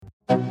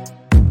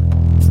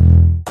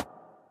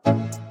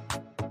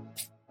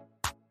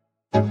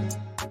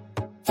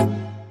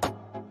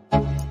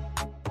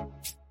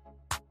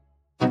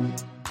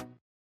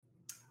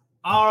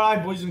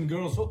right, boys and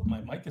girls. Oh,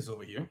 my mic is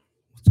over here.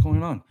 What's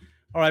going on?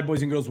 All right,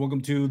 boys and girls. Welcome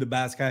to the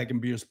Bass Kayak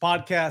and Beers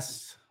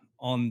podcast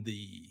on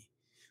the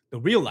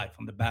real life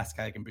on the Bass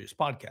Kayak and Beers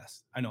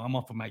podcast. I know I'm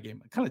off of my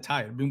game. I'm kind of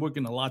tired. I've been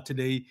working a lot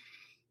today.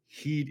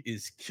 Heat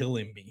is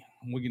killing me.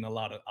 I'm working a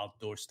lot of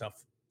outdoor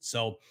stuff.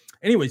 So,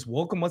 anyways,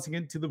 welcome once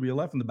again to the real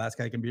life on the Bass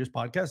Kayak and Beers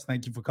podcast.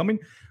 Thank you for coming.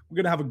 We're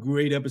gonna have a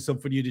great episode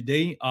for you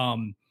today.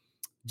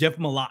 Jeff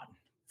Malat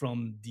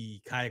from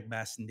the Kayak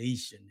Bass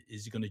Nation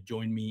is going to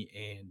join me.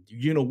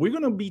 And, we're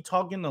going to be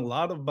talking a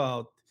lot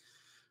about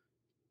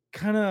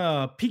kind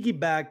of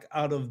piggyback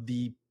out of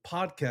the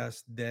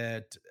podcast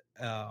that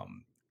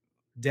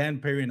Dan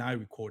Perry and I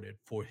recorded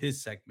for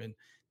his segment,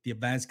 The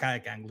Advanced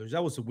Kayak Anglers.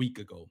 That was a week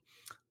ago.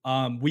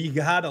 We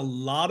had a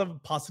lot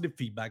of positive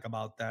feedback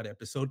about that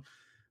episode.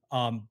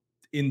 Um,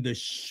 in the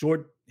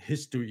short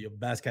history of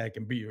Bass Kayak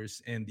and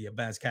Beers and the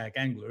Advanced Kayak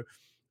Angler,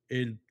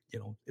 it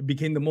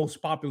became the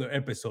most popular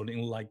episode in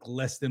like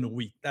less than a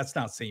week. That's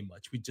not saying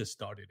much. We just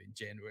started in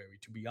January,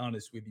 to be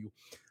honest with you,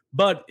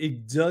 but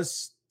it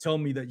does tell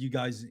me that you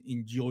guys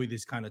enjoy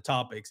this kind of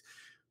topics.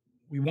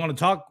 We want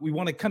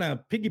to kind of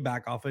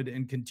piggyback off it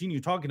and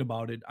continue talking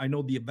about it. I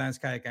know the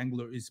Advanced Kayak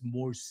Angler is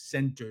more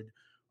centered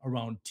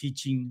around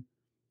teaching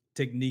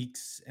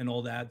techniques and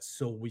all that,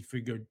 so we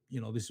figured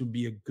this would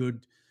be a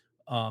good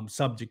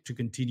subject to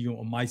continue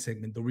on my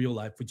segment, the real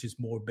life, which is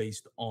more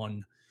based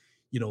on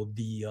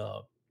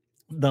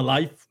the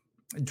life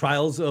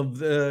trials of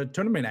the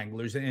tournament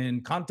anglers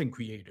and content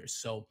creators.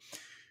 So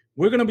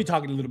we're going to be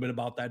talking a little bit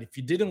about that. If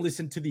you didn't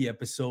listen to the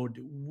episode,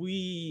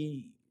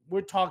 we're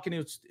talking.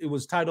 It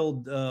was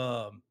titled.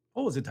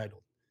 What was it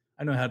titled?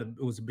 I know how to.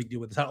 It was a big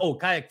deal with the title. Oh,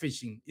 kayak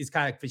fishing, is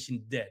kayak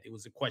fishing dead? It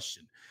was a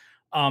question.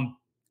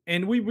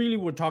 And we really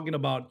were talking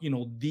about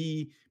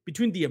the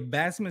between the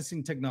advancements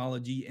in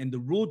technology and the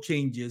rule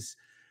changes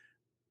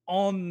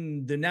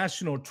on the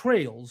national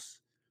trails.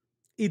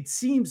 It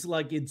seems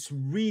like it's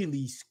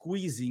really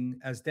squeezing,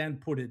 as Dan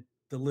put it,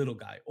 the little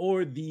guy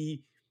or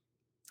the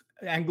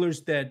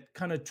anglers that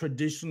kind of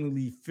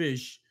traditionally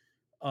fish,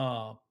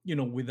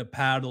 with a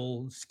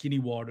paddle, skinny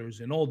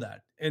waters, and all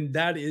that. And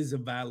that is a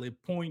valid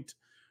point.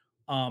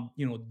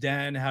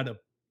 Dan had a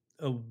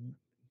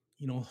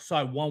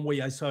saw it one way,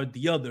 I saw it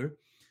the other.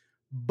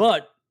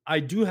 But I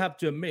do have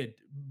to admit,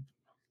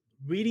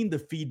 reading the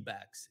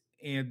feedbacks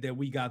and that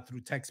we got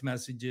through text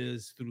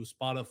messages, through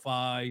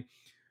Spotify,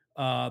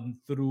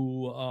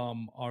 through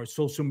our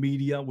social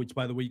media, which,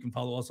 by the way, you can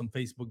follow us on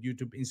Facebook,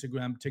 YouTube,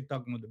 Instagram,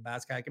 TikTok, and with the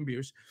Bass Kayak and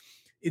Beers.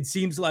 It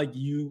seems like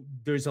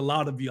there's a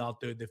lot of you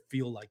out there that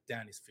feel like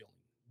Dan is feeling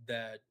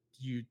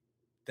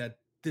that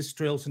this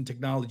trails and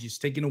technology is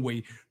taken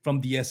away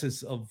from the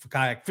essence of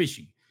kayak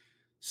fishing.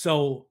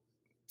 So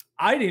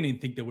I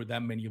didn't think there were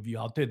that many of you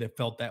out there that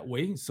felt that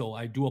way. So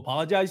I do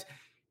apologize.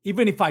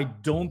 Even if I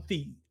don't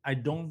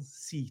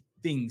see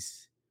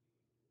things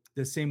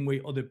the same way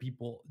other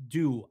people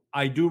do,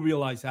 I do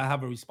realize I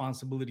have a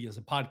responsibility as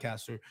a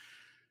podcaster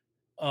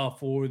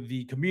for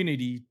the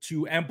community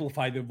to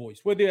amplify their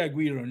voice, whether they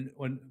agree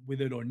with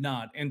it or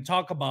not, and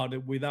talk about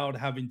it without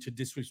having to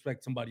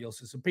disrespect somebody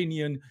else's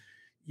opinion,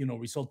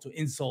 result to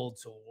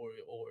insults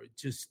or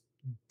just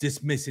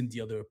dismissing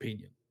the other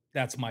opinion.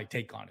 That's my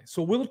take on it.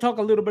 So we'll talk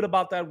a little bit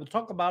about that. We'll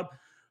talk about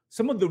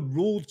some of the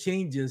rule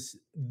changes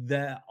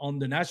that on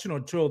the national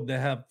trail that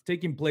have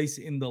taken place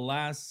in the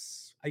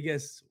last, I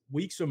guess,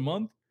 weeks or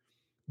month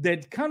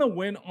that kind of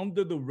went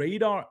under the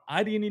radar.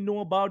 I didn't know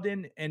about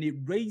it, and it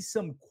raised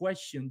some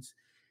questions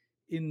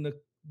in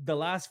the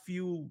last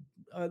few,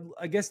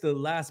 I guess, the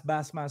last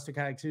Bassmaster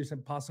Kayak Series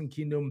and Possum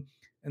Kingdom,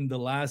 and the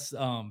last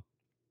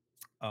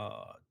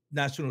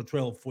national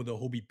trail for the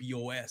Hobie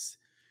POS.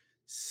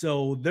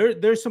 So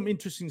there's some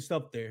interesting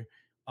stuff there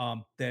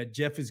that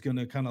Jeff is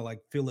gonna kind of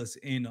like fill us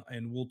in,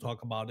 and we'll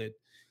talk about it.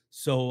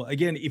 So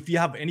again, if you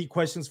have any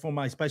questions for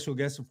my special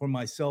guest or for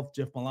myself,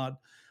 Jeff Malat,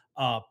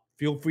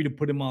 feel free to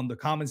put them on the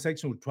comment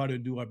section. We'll try to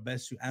do our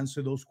best to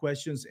answer those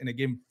questions. And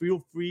again, feel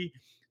free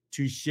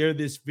to share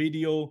this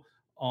video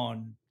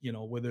on,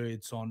 whether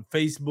it's on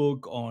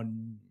Facebook,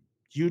 on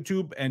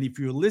YouTube. And if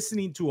you're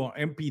listening to our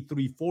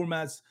MP3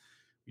 formats,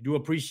 we do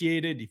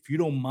appreciate it. If you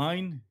don't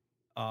mind,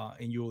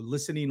 and you're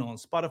listening on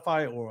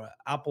Spotify or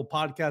Apple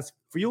Podcasts,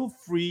 feel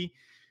free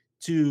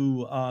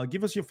to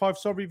give us your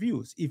 5-star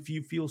reviews if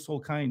you feel so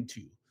kind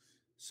to.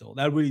 So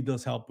that really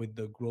does help with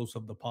the growth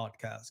of the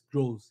podcast.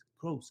 Growth.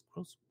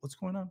 What's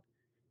going on?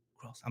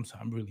 Growth. I'm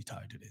sorry, I'm really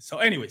tired today. So,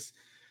 anyways,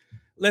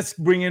 let's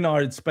bring in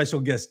our special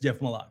guest, Jeff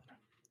Malat.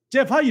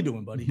 Jeff, how you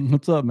doing, buddy?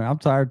 What's up, man? I'm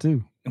tired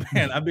too.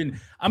 Man, I've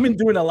been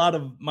doing a lot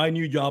of my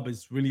new job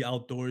is really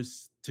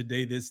outdoors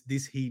today.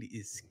 This heat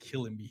is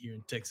killing me here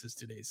in Texas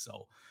today.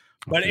 So,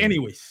 but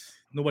anyways,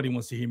 nobody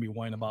wants to hear me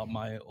whine about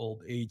my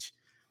old age.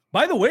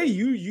 By the way,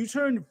 you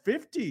turned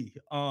 50.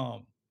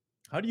 How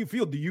do you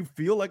feel? Do you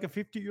feel like a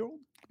 50-year-old?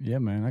 Yeah,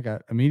 man. I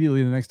got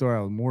immediately the next door. I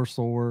was more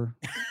sore,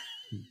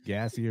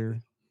 gassier,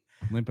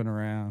 limping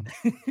around.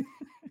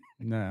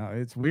 No,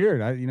 it's weird.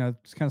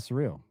 It's kind of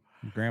surreal.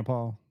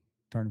 Grandpa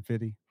turning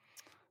 50.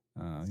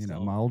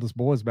 My oldest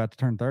boy is about to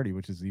turn 30,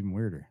 which is even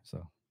weirder.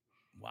 So,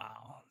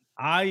 wow.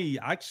 I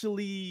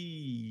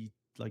actually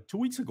like 2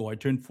 weeks ago I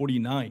turned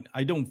 49.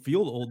 I don't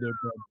feel older,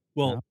 but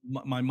well,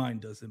 No? my mind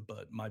doesn't,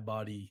 but my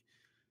body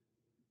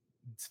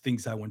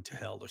thinks I went to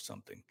hell or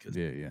something because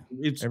Yeah, yeah.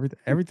 it's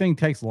Everything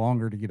takes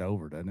longer to get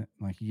over, doesn't it?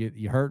 Like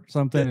you hurt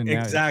something, and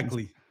now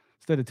exactly.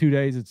 instead of 2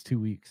 days, it's 2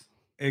 weeks.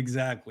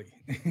 Exactly.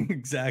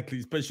 Exactly.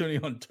 Especially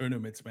on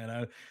tournaments,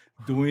 man.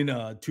 Doing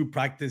 2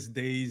 practice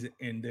days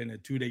and then a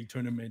 2 day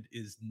tournament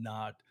is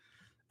not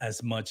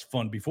as much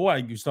fun. Before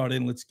I start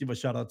in, let's give a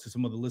shout out to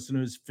some of the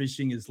listeners.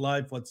 Fishing is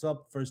life. What's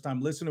up? First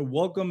time listener.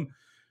 Welcome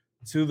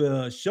to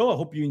the show. I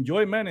hope you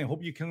enjoy, man. I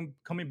hope you can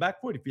coming back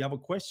for it. If you have a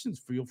questions,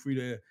 feel free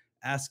to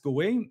ask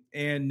away.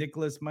 And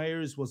Nicholas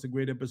Myers was a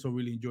great episode.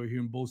 Really enjoy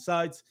hearing both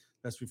sides.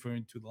 That's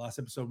referring to the last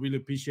episode. Really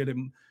appreciate it,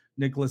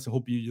 Nicholas. I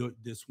hope you enjoyed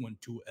this one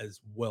too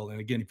as well. And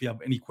again, if you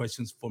have any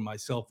questions for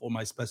myself or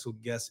my special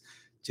guest,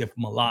 Jeff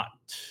Malat.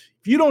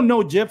 If you don't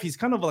know Jeff, he's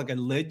kind of like a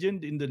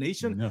legend in the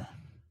nation. No.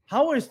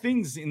 How are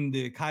things in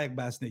the Kayak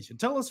Bass Nation?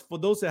 Tell us, for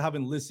those that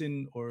haven't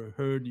listened or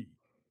heard,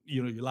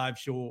 your live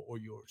show or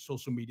your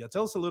social media.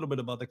 Tell us a little bit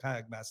about the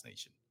Kayak Bass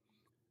Nation.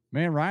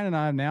 Man, Ryan and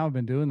I have now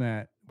been doing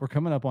that. We're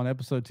coming up on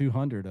episode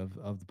 200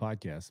 of the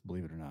podcast,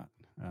 believe it or not.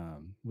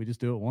 We just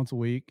do it once a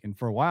week. And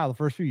for a while, the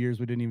first few years,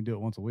 we didn't even do it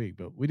once a week,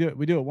 but we do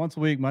it once a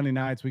week, Monday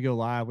nights. We go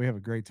live. We have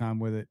a great time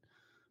with it.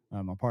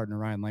 My partner,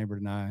 Ryan Lambert,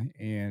 and I.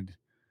 And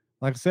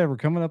like I said, we're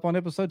coming up on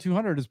episode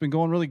 200. It's been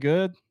going really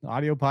good. The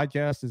audio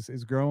podcast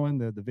is growing.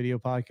 The video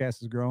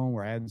podcast is growing.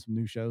 We're adding some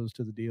new shows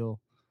to the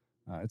deal.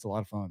 It's a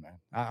lot of fun, man.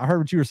 I heard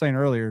what you were saying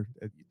earlier,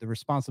 the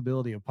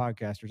responsibility of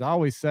podcasters. I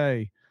always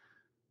say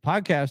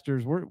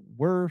podcasters,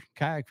 we're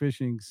kayak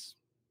fishing's,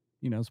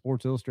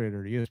 Sports Illustrated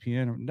or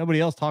ESPN. Nobody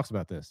else talks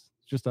about this.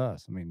 It's just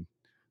us. I mean,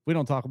 if we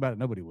don't talk about it,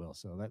 nobody will.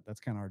 So that's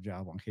kind of our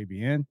job on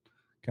KBN,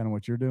 kind of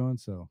what you're doing.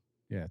 So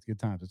yeah, it's good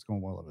times. It's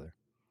going well over there.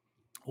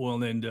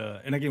 Well, and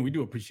again, we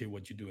do appreciate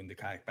what you do in the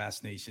Kayak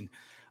Bass Nation.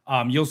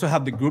 You also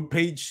have the group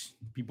page.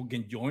 People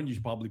can join. You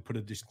should probably put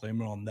a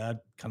disclaimer on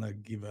that, kind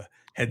of give a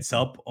heads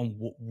up on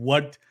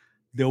what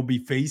they'll be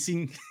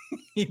facing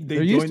if they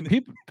They're used to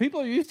join. people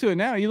are used to it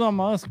now. Elon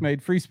Musk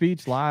made free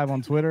speech live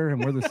on Twitter,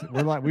 and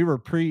we were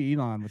pre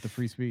Elon with the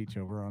free speech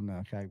over on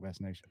Kayak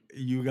Bass Nation.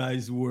 You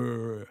guys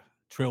were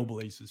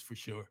trailblazers for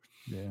sure.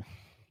 Yeah.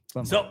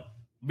 So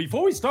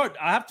before we start,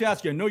 I have to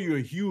ask you. I know you're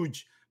a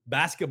huge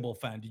basketball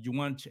fan. Did you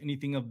watch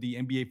anything of the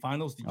NBA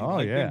Finals? Did you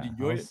like them? Did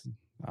you enjoy it?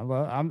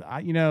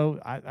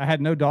 I had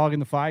no dog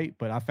in the fight,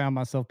 but I found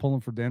myself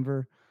pulling for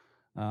Denver.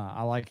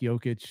 I like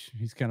Jokic.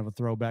 He's kind of a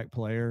throwback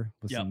player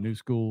with some new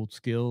school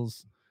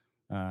skills.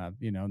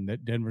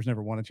 Denver's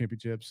never won a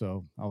championship,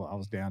 so I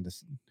was down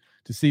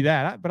to see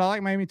that. But I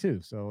like Miami too.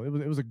 So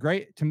it was a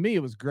great, to me,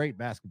 it was great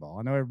basketball.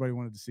 I know everybody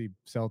wanted to see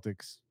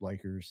Celtics,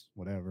 Lakers,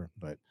 whatever,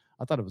 but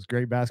I thought it was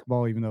great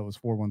basketball, even though it was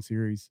 4-1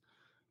 series.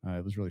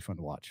 It was really fun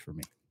to watch for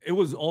me. It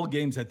was all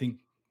games, I think,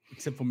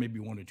 except for maybe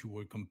one or two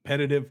were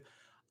competitive.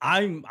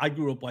 I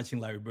grew up watching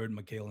Larry Bird,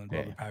 McHale, and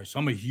Robert Parrish, so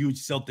I'm a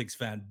huge Celtics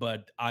fan.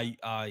 But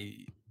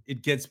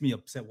it gets me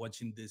upset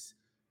watching this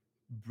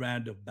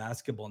brand of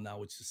basketball now,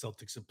 which the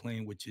Celtics are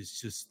playing, which is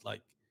just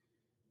like,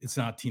 it's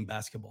not team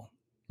basketball.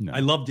 No. I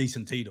love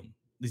Jason Tatum.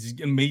 This is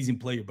an amazing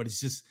player, but it's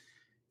just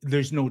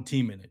there's no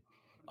team in it.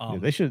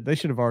 They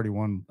should have already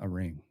won a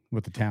ring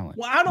with the talent.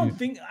 Well, I don't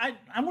think I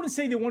want to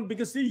say they won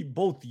because they're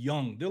both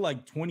young. They're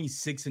like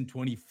 26 and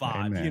 25.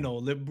 Amen.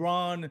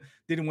 LeBron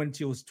didn't win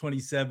until he was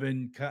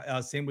 27.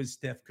 Same with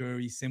Steph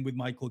Curry. Same with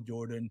Michael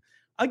Jordan.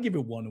 I'll give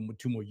it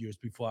 2 more years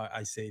before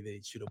I say they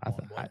should have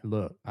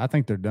won. I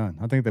think they're done.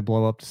 I think they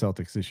blow up the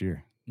Celtics this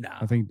year. Nah.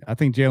 I think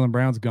Jaylen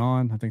Brown's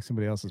gone. I think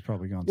somebody else is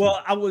probably gone.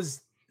 Well, too.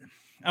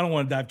 I don't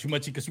want to dive too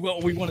much because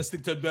we want to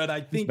stick to it, but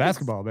I think it's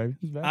basketball, baby.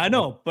 It's basketball. I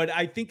know, but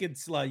I think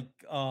it's like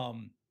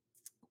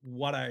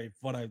what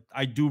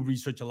I do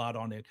research a lot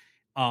on it.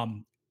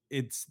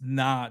 It's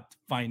not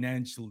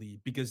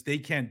financially because they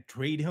can't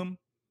trade him.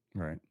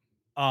 Right.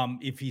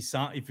 If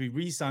he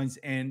resigns,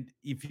 and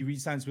if he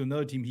resigns with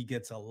another team, he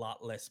gets a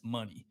lot less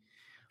money.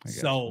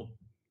 So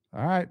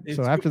all right.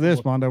 So after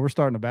this, Mondo, we're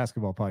starting a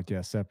basketball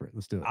podcast separate.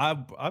 Let's do it.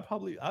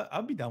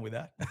 I'll be down with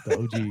that. The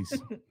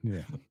OGs.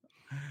 Yeah.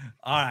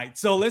 All right.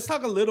 So let's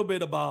talk a little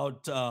bit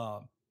about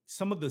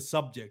some of the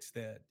subjects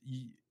that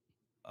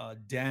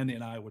Dan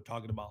and I were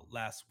talking about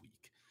last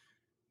week.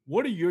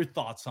 What are your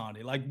thoughts on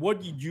it? Like,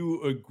 what did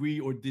you agree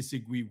or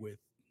disagree with?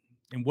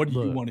 And what did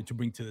you wanted to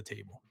bring to the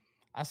table?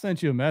 I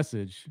sent you a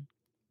message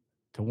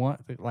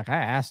I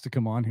asked to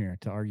come on here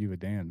to argue with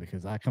Dan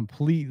because I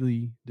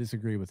completely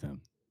disagree with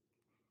him.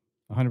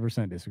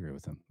 100% disagree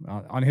with him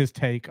on his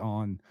take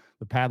on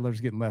the paddlers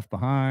getting left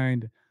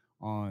behind,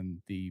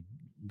 on the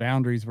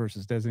boundaries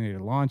versus designated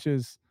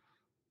launches.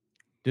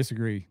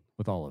 Disagree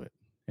with all of it.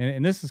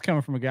 And this is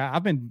coming from a guy,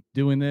 I've been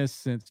doing this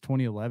since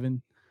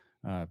 2011,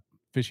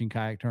 fishing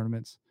kayak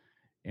tournaments.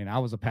 And I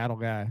was a paddle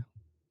guy,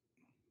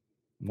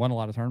 won a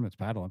lot of tournaments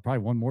paddling, probably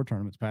won more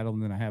tournaments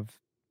paddling than I have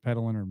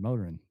pedaling or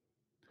motoring.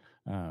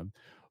 And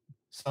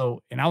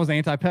I was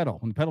anti-pedal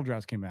when the pedal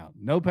drives came out.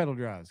 No pedal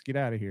drives, get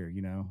out of here,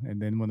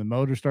 And then when the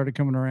motors started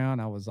coming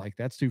around, I was like,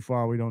 that's too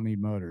far. We don't need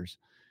motors.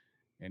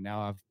 and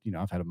now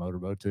I've had a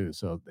motorboat too.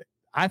 So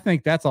I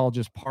think that's all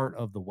just part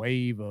of the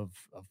wave of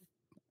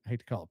I hate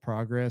to call it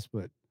progress,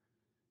 but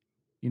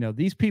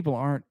these people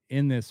aren't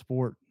in this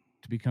sport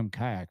to become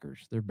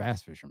kayakers. They're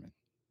bass fishermen.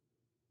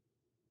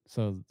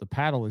 So the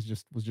paddle was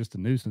just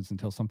a nuisance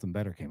until something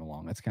better came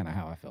along. That's kind of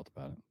how I felt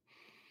about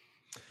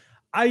it.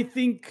 I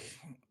think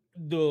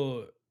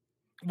the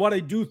what I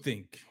do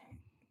think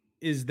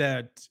is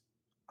that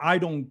I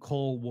don't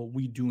call what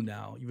we do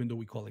now, even though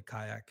we call it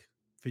kayak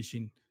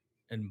fishing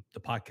and the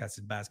podcast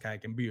is Bass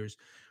Kayak and Beers.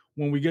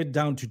 When we get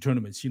down to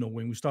tournaments,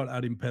 when we start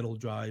adding pedal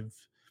drive,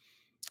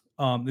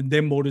 and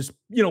then motors,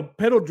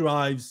 pedal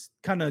drives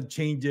kind of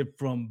change it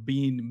from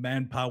being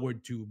man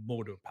powered to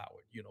motor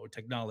powered,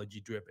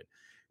 technology driven.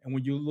 And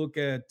when you look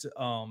at,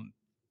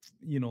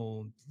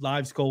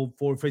 live scope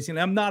forward facing,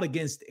 I'm not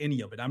against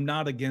any of it. I'm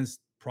not against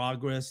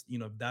progress,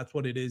 if that's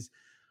what it is.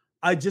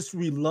 I just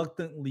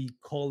reluctantly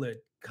call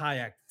it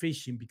kayak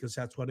fishing because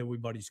that's what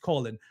everybody's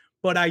calling.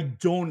 But I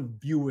don't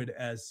view it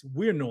as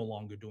we're no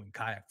longer doing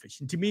kayak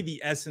fishing. To me, the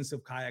essence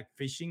of kayak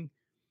fishing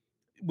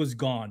was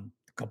gone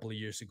a couple of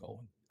years ago.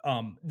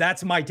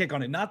 That's my take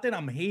on it. Not that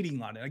I'm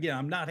hating on it. Again,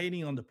 I'm not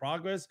hating on the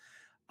progress.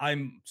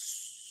 I'm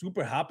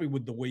super happy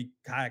with the way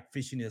kayak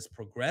fishing has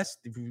progressed.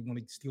 If we want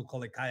to still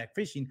call it kayak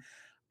fishing,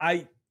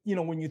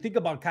 when you think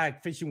about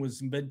kayak fishing,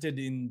 was invented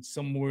in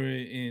somewhere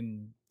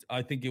in,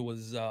 I think it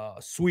was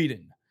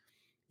Sweden,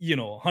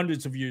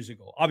 hundreds of years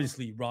ago.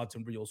 Obviously, rods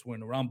and reels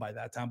weren't around by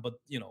that time, but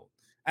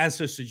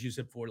ancestors used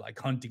it for like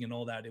hunting and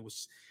all that. It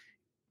was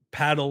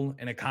paddle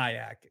and a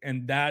kayak,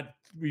 and that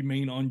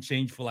remained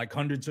unchanged for like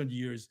hundreds of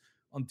years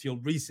until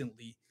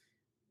recently.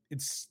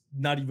 It's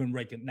not even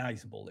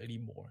recognizable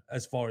anymore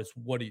as far as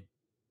what it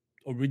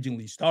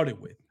originally started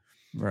with.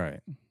 Right.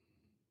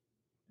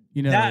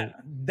 That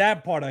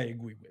that part I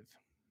agree with.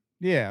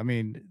 Yeah, I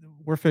mean,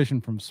 we're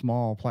fishing from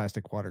small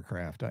plastic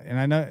watercraft, and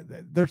I know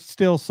they're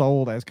still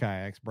sold as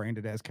kayaks,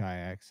 branded as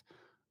kayaks.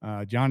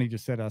 Johnny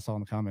just said I saw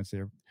in the comments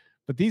there,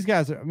 but these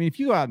guys are. I mean, if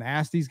you go out and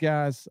ask these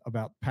guys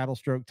about paddle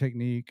stroke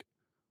technique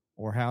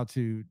or how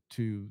to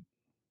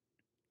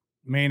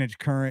manage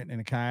current in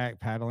a kayak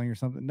paddling or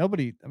something,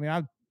 nobody. I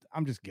mean,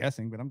 I'm just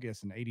guessing, but I'm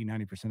guessing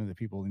 80-90% of the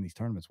people in these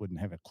tournaments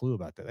wouldn't have a clue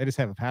about that. They just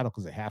have a paddle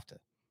because they have to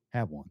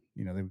have one.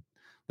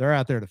 They're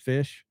out there to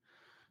fish.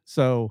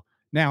 So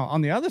now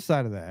on the other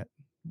side of that,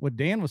 what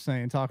Dan was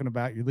saying, talking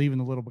about you're leaving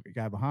the little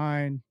guy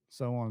behind,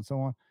 so on and so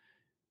on.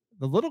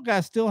 The little guy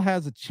still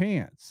has a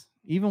chance,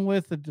 even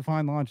with the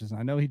defined launches. And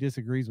I know he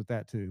disagrees with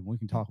that too. We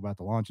can talk about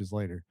the launches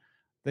later.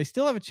 They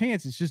still have a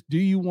chance. It's just, do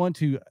you want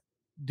to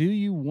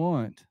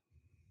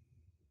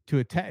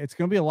attack? It's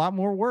going to be a lot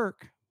more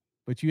work,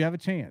 but you have a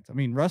chance. I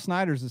mean, Russ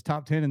Snyder's is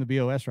top 10 in the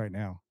BOS right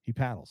now. He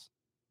paddles.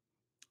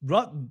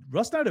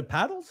 Russ Snyder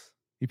paddles?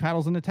 He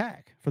paddles an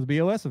attack for the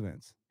BOS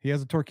events. He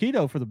has a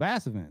Torpedo for the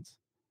bass events.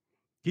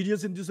 He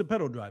doesn't use a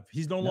pedal drive.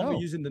 He's no longer No.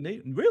 using the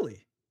name.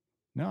 Really?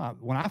 No,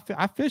 when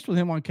I fished with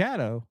him on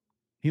Caddo,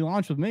 he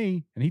launched with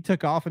me and he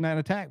took off in that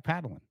attack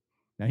paddling.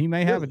 Now he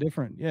may have a Really?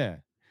 different,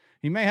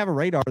 he may have a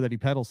radar that he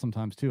pedals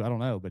sometimes too. I don't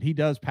know, but he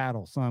does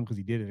paddle some because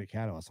he did it at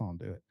Caddo. I saw him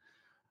do it.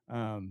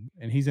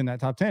 And he's in that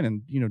top 10.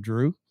 And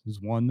Drew has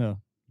won the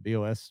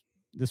BOS.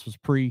 This was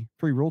pre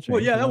rule change.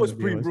 Well, yeah, He that won was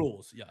the pre BOS.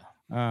 rules.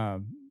 Yeah.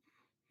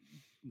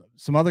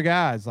 Some other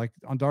guys like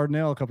on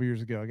Dardanelle a couple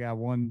years ago, a guy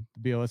won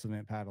the BOS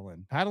event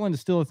paddling. Paddling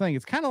is still a thing.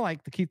 It's kind of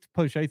like the Keith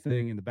Poche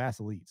thing in the Bass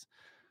Elites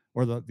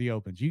or the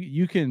opens.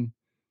 You can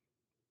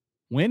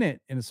win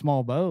it in a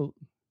small boat.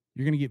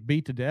 You're going to get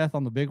beat to death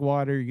on the big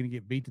water. You're going to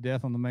get beat to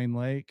death on the main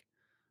lake.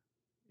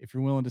 If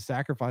you're willing to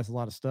sacrifice a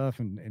lot of stuff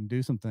and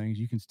do some things,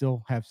 you can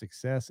still have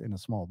success in a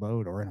small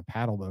boat or in a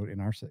paddle boat. In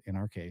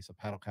our case, a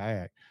paddle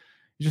kayak.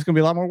 It's just going to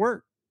be a lot more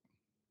work.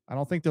 I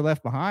don't think they're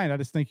left behind. I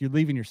just think you're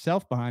leaving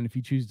yourself behind if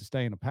you choose to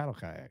stay in a paddle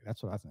kayak.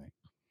 That's what I think.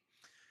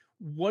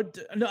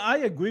 No, I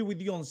agree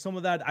with you on some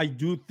of that. I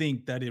do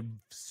think that it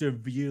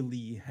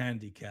severely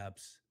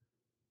handicaps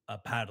a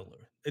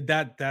paddler.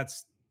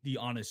 That's the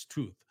honest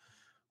truth.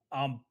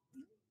 Um,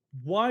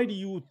 why do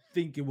you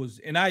think it was?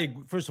 And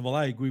first of all,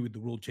 I agree with the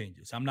rule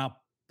changes. I'm not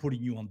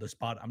putting you on the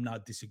spot. I'm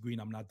not disagreeing.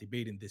 I'm not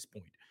debating this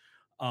point.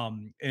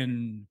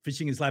 And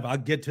fishing is life. I'll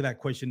get to that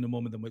question in a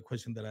moment. The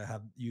question that I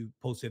have you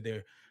posted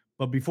there,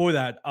 but before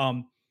that,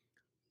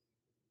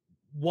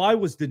 why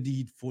was the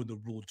need for the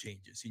rule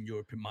changes in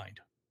your mind?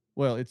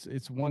 Well,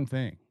 it's one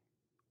thing.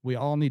 We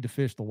all need to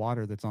fish the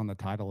water that's on the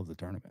title of the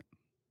tournament.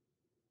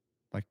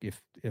 Like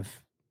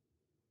if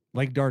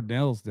Lake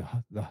Dardanelle's the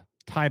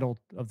title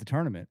of the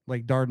tournament,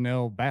 Lake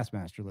Dardanelle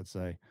Bassmaster, let's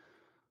say,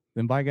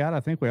 then by God, I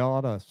think we all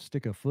ought to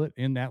stick a foot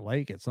in that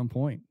lake at some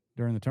point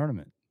during the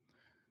tournament.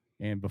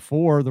 And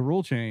before the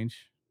rule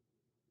change,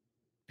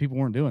 people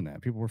weren't doing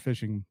that. People were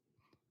fishing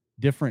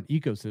different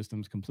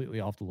ecosystems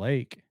completely off the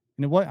lake.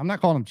 And I'm not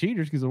calling them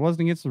cheaters because it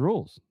wasn't against the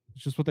rules.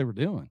 It's just what they were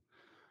doing.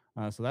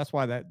 So that's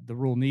why the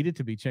rule needed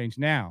to be changed.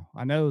 Now,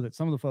 I know that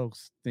some of the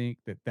folks think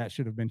that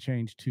should have been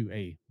changed to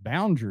a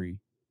boundary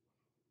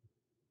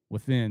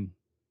within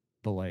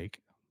the lake,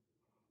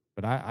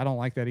 but I don't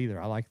like that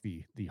either. I like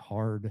the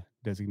hard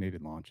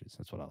designated launches.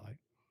 That's what I like.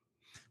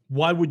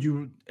 Why would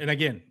you? And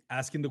again,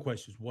 asking the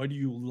questions. Why do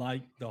you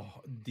like the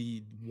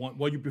one?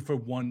 Why you prefer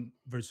one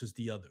versus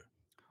the other?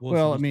 What was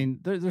the Well, I reason? mean,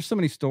 there's so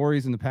many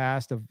stories in the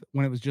past of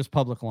when it was just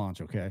public launch.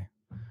 Okay,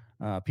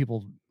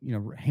 people,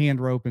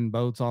 hand roping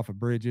boats off of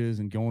bridges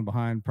and going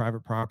behind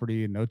private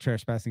property and no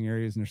trespassing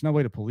areas, and there's no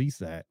way to police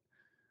that.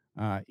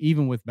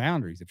 Even with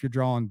boundaries, if you're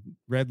drawing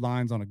red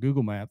lines on a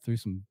Google map through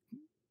some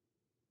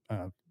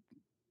uh,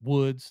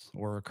 woods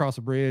or across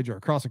a bridge or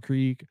across a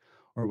creek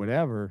or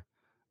whatever,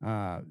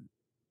 uh,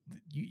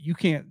 you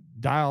can't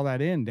dial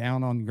that in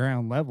down on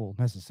ground level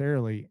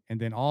necessarily. And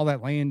then all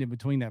that land in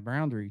between that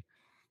boundary,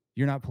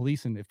 you're not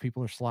policing if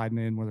people are sliding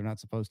in where they're not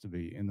supposed to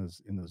be in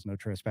those no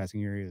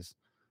trespassing areas,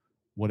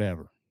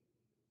 whatever.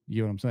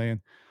 You know what I'm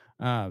saying?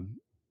 Um,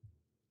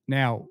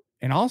 Now,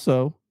 and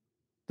also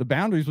the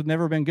boundaries would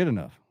never have been good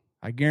enough.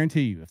 I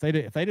guarantee you, if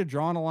they'd have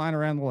drawn a line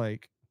around the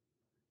lake,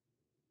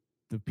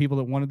 the people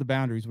that wanted the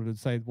boundaries would have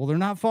said, well, they're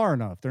not far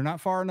enough. They're not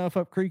far enough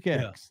up Creek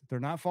Yeah. X. They're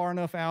not far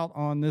enough out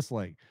on this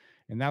lake.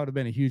 And that would have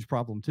been a huge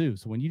problem too.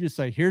 So when you just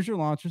say, here's your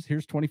launches,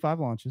 here's 25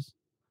 launches,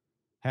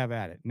 have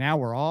at it. Now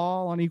we're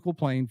all on equal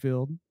playing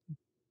field.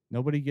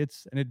 Nobody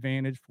gets an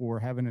advantage for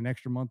having an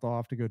extra month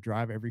off to go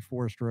drive every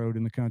forest road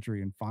in the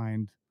country and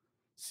find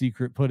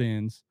secret put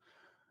ins.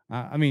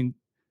 I mean,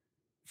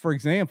 for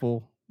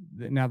example,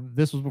 now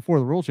this was before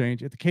the rule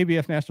change at the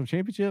KBF National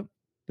Championship.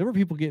 There were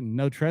people getting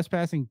no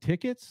trespassing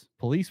tickets.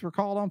 Police were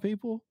called on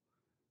people.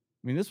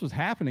 I mean, this was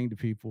happening to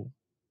people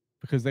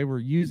because they were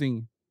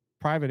using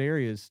private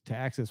areas to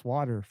access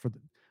water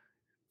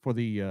for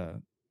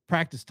the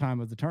practice time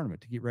of the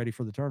tournament to get ready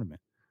for the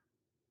tournament.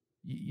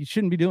 You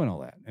shouldn't be doing all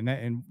that.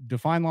 And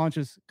defined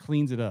launches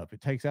cleans it up. It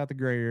takes out the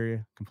gray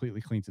area,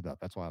 completely cleans it up.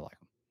 That's why I like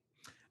them.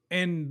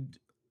 And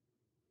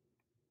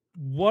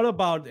what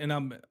about? And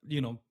I'm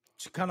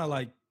kind of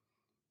like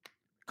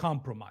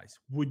compromise.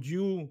 Would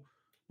you?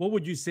 What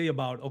would you say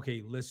about?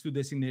 Okay, let's do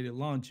designated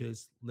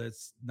launches.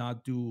 Let's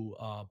not do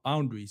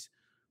boundaries,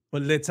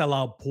 but let's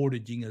allow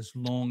portaging as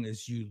long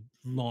as you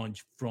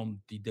launch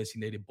from the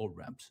designated boat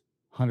ramps.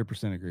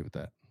 100% agree with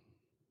that.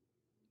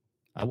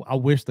 I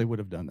wish they would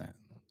have done that.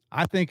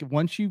 I think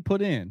once you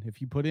put in,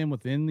 if you put in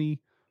within the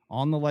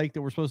on the lake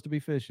that we're supposed to be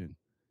fishing,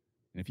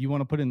 and if you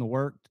want to put in the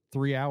work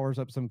 3 hours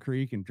up some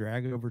creek and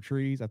drag over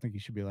trees, I think you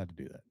should be allowed to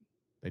do that.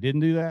 They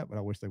didn't do that, but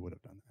I wish they would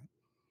have done that.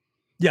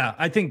 Yeah,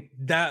 I think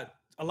that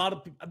a lot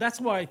of people. That's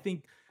why I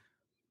think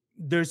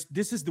there's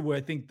this is the way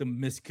I think the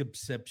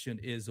misconception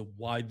is of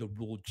why the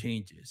rule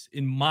changes.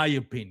 In my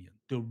opinion,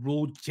 the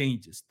rule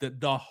changes.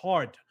 The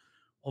heart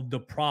of the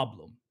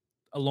problem,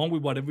 along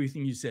with what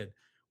everything you said,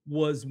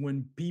 was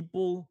when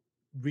people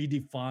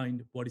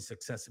redefined what is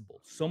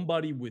accessible.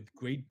 Somebody with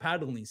great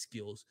paddling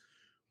skills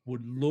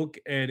would look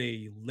at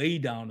a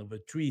laydown of a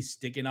tree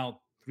sticking out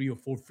 3 or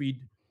 4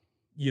 feet,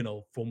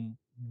 from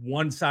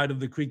one side of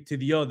the creek to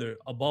the other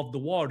above the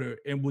water,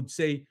 and would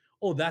say,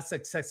 "Oh, that's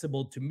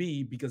accessible to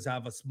me because I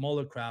have a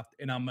smaller craft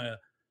and I'm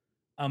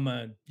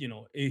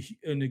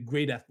in a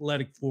great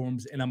athletic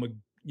forms and I'm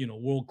a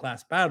world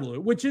class paddler,"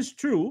 which is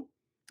true.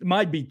 It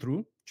might be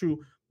true.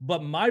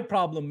 But my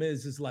problem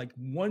is like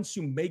once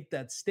you make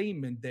that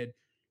statement that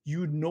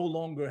you no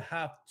longer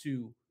have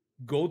to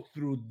go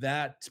through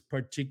that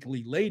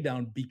particularly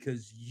laydown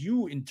because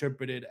you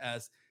interpret it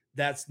as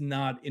that's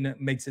not in it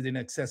makes it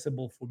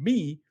inaccessible for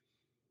me.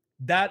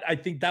 That I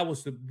think that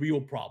was the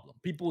real problem.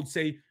 People would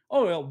say,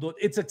 "Oh, well,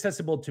 it's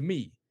accessible to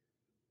me."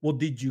 Well,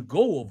 did you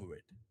go over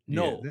it? Yeah,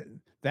 No.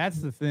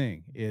 that's the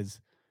thing is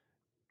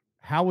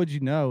how would you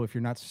know if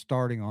you're not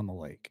starting on the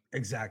lake?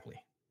 Exactly.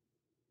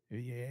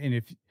 Yeah, and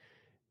if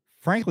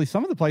frankly,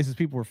 some of the places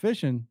people were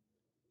fishing,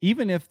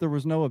 even if there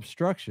was no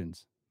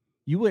obstructions,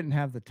 you wouldn't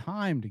have the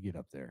time to get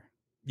up there.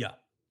 Yeah.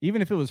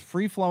 Even if it was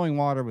free flowing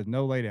water with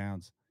no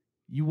laydowns,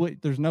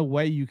 there's no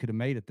way you could have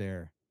made it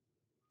there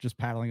just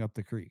paddling up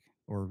the creek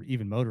or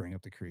even motoring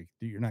up the creek.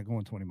 You're not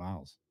going 20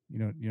 miles. You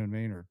know what I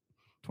mean? Or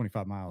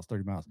 25 miles,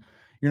 30 miles.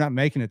 You're not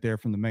making it there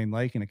from the main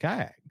lake in a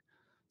kayak.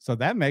 So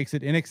that makes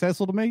it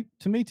inaccessible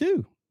to me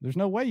too. There's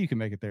no way you can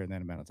make it there in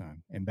that amount of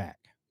time and back,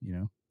 you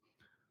know?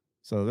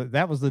 So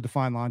that was the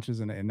defined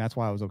launches, and that's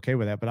why I was okay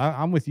with that. But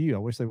I'm with you. I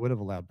wish they would have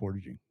allowed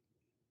portaging.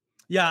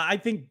 Yeah, I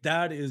think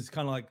that is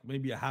kind of like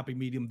maybe a happy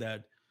medium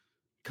that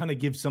kind of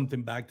gives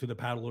something back to the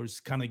paddlers,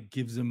 kind of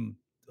gives them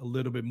a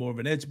little bit more of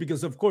an edge.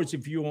 Because of course,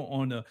 if you're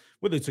on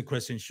whether it's a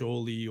Crescent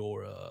Shoaley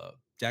or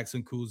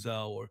Jackson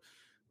Kuza or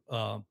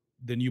uh,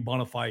 the new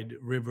Bonafide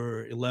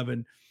River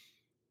 11,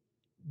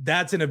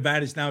 that's an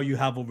advantage now you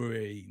have over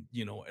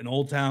an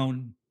Old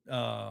Town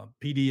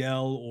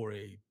PDL or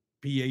a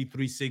PA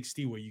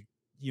 360 where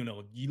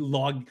you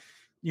log,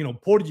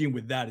 portaging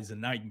with that is a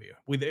nightmare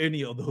with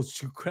any of those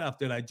two craft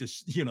that I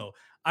just,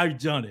 I've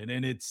done it,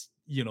 and it's,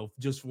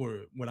 just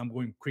for when I'm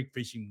going creek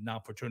fishing,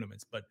 not for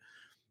tournaments. But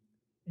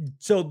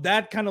so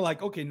that kind of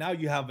like, okay, now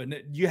you have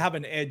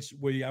an edge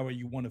where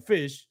you want to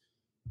fish,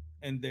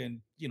 and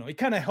then it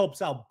kind of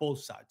helps out both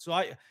sides.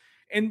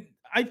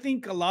 I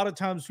think a lot of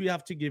times we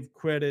have to give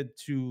credit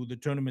to the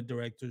tournament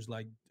directors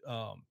like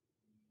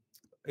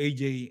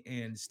AJ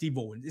and Steve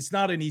Owen. It's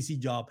not an easy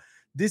job.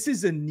 This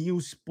is a new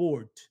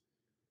sport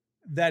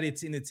that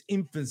it's in its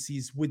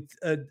infancies with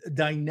a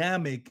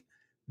dynamic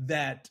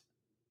that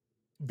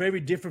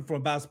very different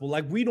from basketball.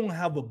 Like we don't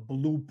have a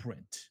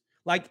blueprint.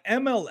 Like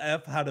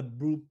MLF had a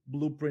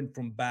blueprint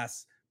from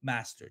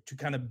Bassmaster to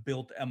kind of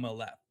build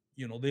MLF.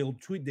 You know, they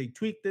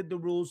tweaked the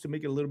rules to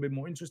make it a little bit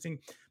more interesting,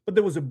 but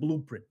there was a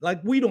blueprint. Like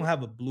we don't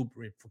have a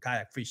blueprint for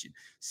kayak fishing.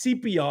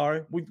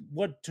 CPR, with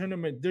what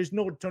tournament? There's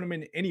no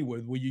tournament anywhere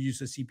where you use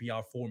a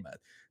CPR format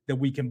that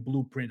we can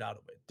blueprint out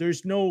of it.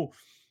 There's no,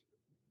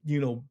 you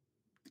know,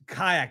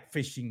 kayak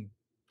fishing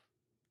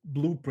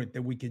blueprint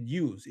that we can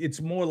use.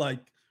 It's more like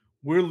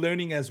we're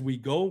learning as we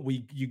go.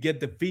 You get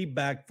the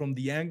feedback from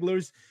the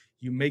anglers,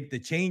 you make the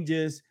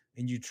changes,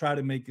 and you try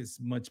to make as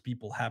much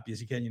people happy as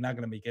you can. You're not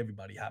going to make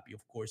everybody happy,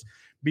 of course.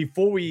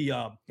 Before we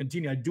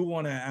continue, I do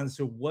want to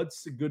answer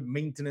what's a good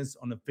maintenance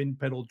on a fin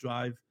pedal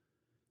drive.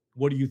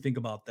 What do you think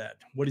about that?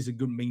 What is a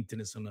good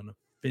maintenance on a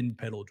fin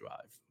pedal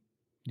drive?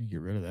 You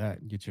get rid of that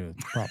and get you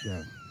a prop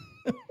drive.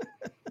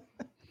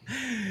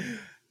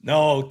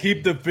 No,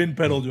 keep the fin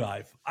pedal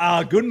drive.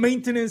 Good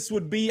maintenance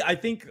would be, I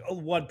think,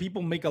 what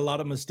people make a lot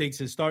of mistakes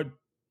is start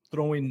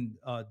throwing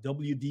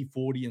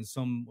WD-40 and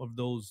some of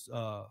those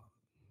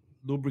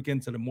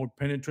lubricants that are more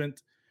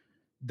penetrant.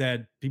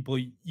 That people,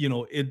 you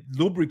know, it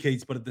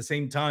lubricates, but at the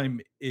same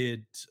time,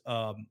 it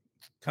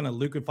kind of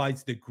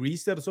liquefies the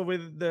grease that's over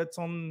that's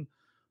on.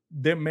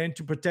 They're meant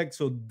to protect,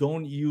 so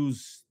don't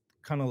use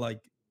kind of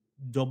like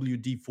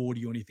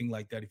WD-40 or anything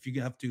like that. If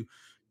you have to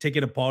take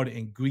it apart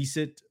and grease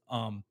it,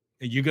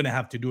 and you're gonna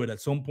have to do it at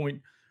some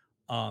point.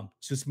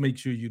 Just make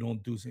sure you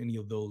don't do any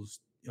of those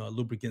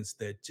lubricants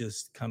that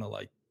just kind of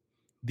like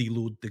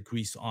dilute the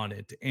grease on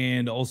it.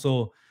 And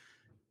also,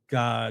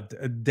 God,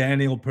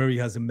 Daniel Perry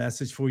has a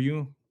message for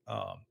you.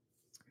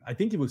 I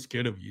think he was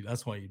scared of you.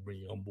 That's why he bring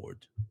you on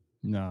board.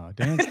 No,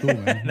 Dan's cool,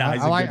 man. Nah,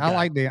 he's a good I guy.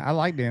 like Dan. I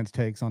like Dan's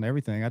takes on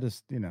everything. I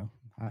just,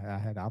 I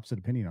had opposite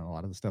opinion on a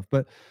lot of the stuff.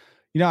 But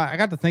I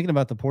got to thinking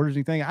about the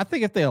Portergy thing. I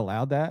think if they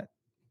allowed that,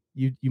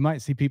 you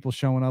might see people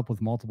showing up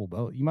with multiple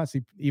boats. You might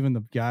see even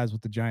the guys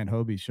with the giant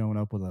Hobies showing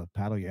up with a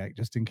paddle yak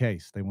just in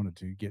case they wanted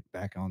to get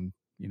back on,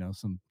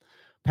 some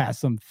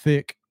past some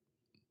thick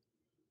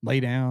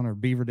lay down or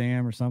beaver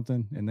dam or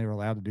something, and they were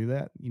allowed to do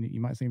that. You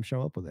might see them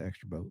show up with an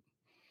extra boat.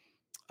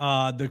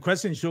 The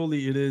question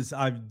surely it is.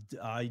 I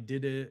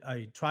did it.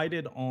 I tried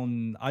it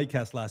on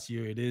iCast last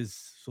year. It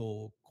is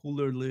so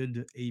Cooler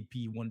Lid AP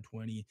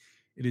 120.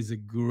 It is a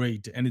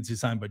great, and it's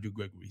designed by Drew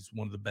Gregory. He's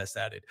one of the best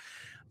at it.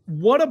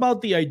 What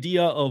about the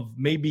idea of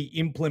maybe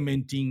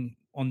implementing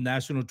on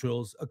national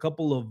trails a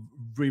couple of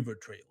river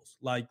trails?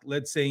 Like,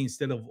 let's say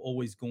instead of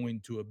always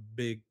going to a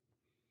big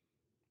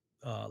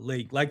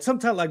lake, like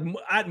sometimes like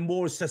at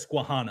more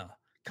Susquehanna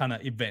kind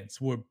of events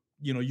where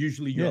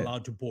usually you're Yeah.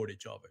 allowed to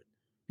portage of it.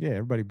 Yeah,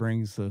 everybody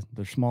brings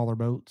their smaller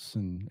boats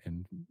and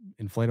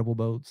inflatable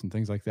boats and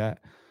things like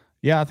that.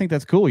 Yeah, I think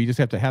that's cool. You just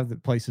have to have the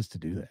places to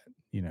do that.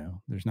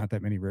 There's not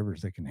that many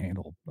rivers that can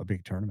handle a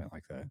big tournament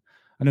like that.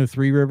 I know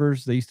Three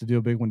Rivers. They used to do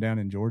a big one down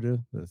in Georgia,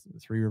 the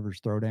Three Rivers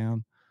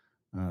Throwdown.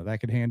 That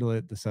could handle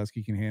it. The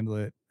Susky can handle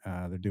it.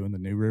 They're doing the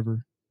New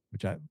River,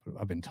 which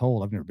I've been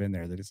told, I've never been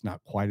there, that it's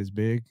not quite as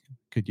big.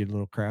 Could get a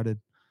little crowded.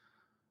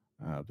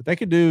 But they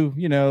could do,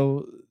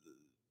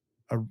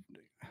 a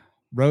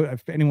road.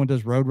 If anyone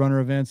does road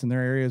runner events in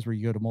their areas where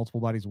you go to multiple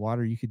bodies of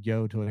water, you could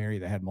go to an area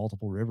that had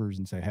multiple rivers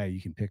and say, hey,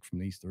 you can pick from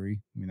these three.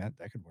 I mean,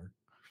 that could work.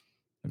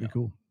 That'd be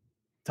cool.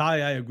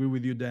 Ty, I agree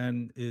with you.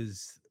 Dan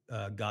is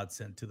God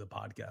sent to the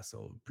podcast,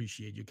 so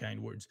appreciate your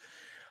kind words.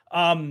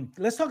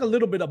 Let's talk a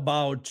little bit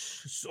about.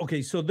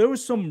 Okay, so there were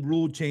some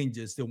rule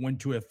changes that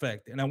went to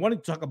effect, and I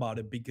wanted to talk about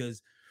it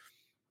because,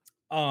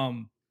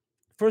 um,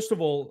 first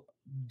of all,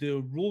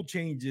 the rule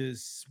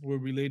changes were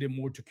related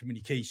more to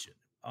communication.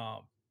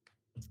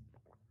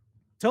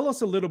 Tell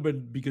us a little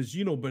bit because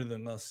you know better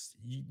than us.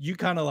 You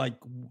kind of like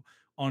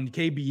on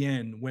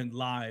KBN went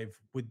live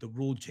with the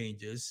rule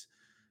changes,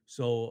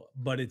 so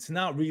but it's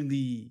not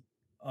really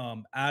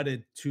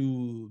added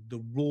to the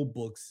rule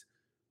books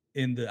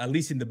in the at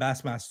least in the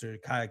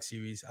Bassmaster kayak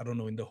series. I don't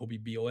know in the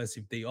Hobie BOS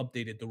if they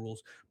updated the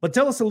rules, but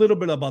tell us a little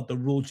bit about the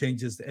rule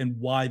changes and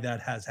why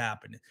that has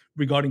happened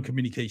regarding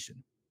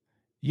communication.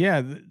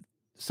 Yeah.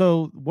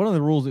 So one of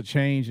the rules that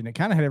changed, and it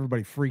kind of had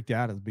everybody freaked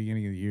out at the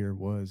beginning of the year,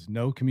 was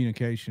no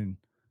communication.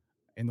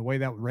 And the way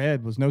that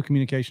read was no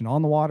communication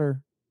on the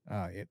water,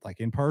 like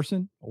in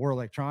person or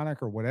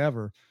electronic or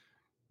whatever.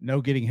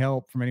 No getting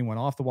help from anyone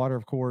off the water,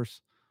 of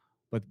course.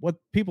 But what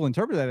people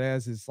interpret that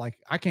as is like,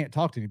 I can't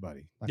talk to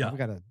anybody. Like, Yeah, I've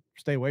got to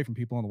stay away from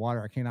people on the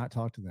water. I cannot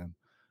talk to them.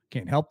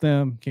 Can't help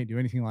them. Can't do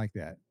anything like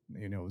that.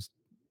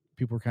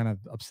 People were kind of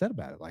upset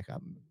about it. Like, I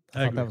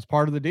I thought that agree. was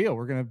part of the deal.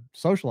 We're going to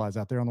socialize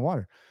out there on the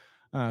water.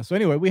 So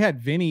anyway, we had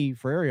Vinny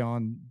Ferrari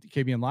on the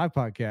KBN Live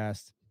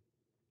podcast.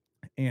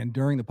 And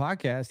during the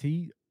podcast,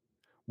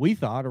 we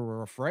thought or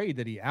were afraid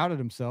that he outed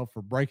himself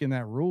for breaking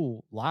that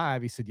rule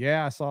live. He said,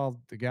 yeah, I saw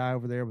the guy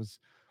over there was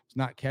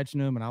not catching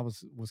him, and I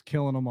was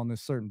killing him on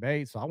this certain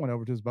bait. So I went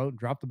over to his boat and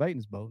dropped the bait in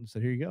his boat and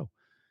said, here you go.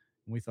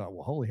 And we thought,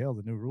 well, holy hell,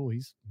 the new rule,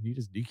 he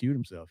just DQ'd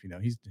himself.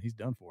 He's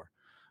done for.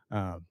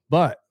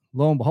 But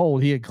lo and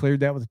behold, he had cleared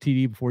that with the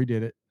TD before he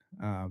did it.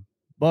 Uh,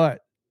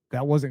 but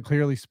that wasn't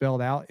clearly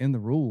spelled out in the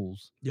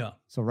rules. Yeah.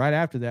 So right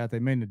after that, they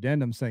made an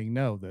addendum saying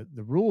no.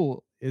 The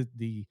rule is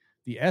the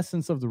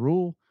essence of the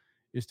rule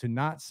is to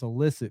not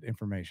solicit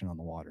information on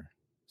the water.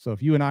 So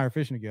if you and I are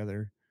fishing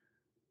together,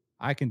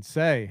 I can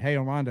say, "Hey,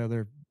 Armando,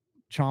 they're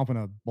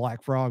chomping a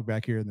black frog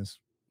back here in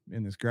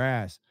this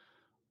grass,"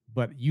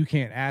 but you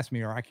can't ask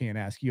me, or I can't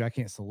ask you. I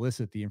can't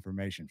solicit the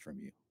information from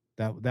you.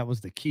 That was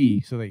the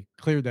key. So they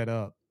cleared that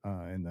up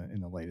in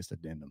the latest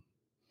addendum.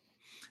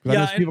 Because I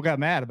know Yeah, some and people got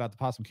mad about the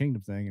Possum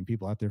Kingdom thing, and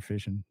people out there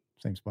fishing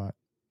same spot.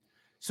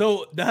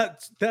 so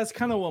that's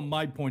kind of what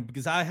my point,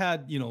 because I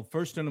had,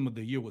 first tournament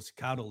of the year was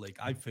Cattle Lake.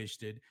 I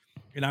fished it,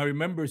 and I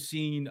remember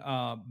seeing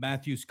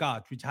Matthew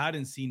Scott, which I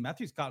hadn't seen.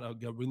 Matthew Scott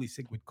got really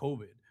sick with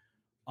COVID,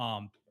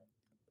 um,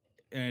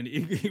 and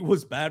it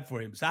was bad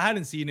for him. So I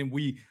hadn't seen him.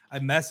 I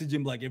messaged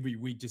him like every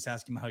week, just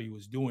asking him how he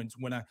was doing. So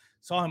when I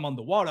saw him on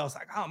the water, I was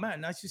like, "Oh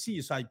man, nice to see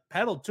you." So I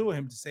paddled to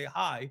him to say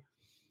hi,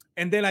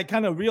 and then I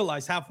kind of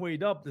realized halfway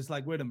up, it's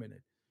like, wait a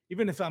minute.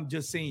 Even if I'm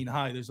just saying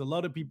hi, there's a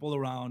lot of people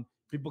around.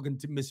 People can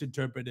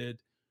misinterpret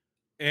it,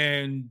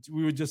 and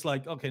we were just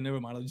like, okay,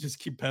 never mind. I'll just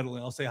keep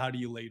pedaling. I'll say hi to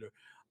you later.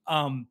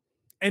 Um,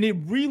 and it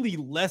really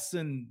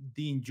lessened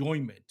the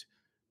enjoyment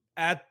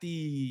at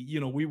the,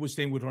 we were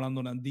staying with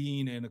Rolando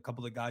Nandine and a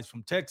couple of guys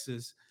from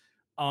Texas.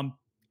 Um,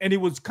 and it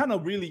was kind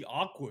of really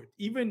awkward.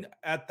 Even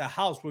at the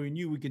house where we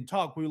knew we can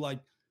talk, we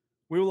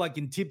were like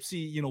in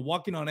tipsy,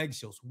 walking on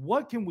eggshells.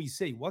 What can we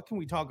say? What can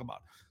we talk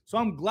about? So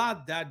I'm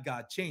glad that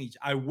got changed.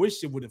 I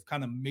wish it would have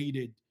kind of made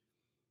it,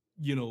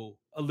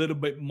 a little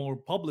bit more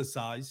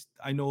publicized.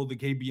 I know the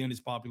KBN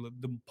is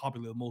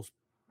the most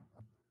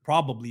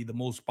probably the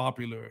most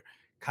popular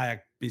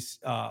kayak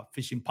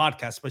fishing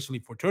podcast, especially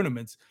for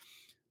tournaments.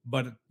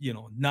 But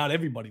not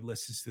everybody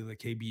listens to the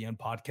KBN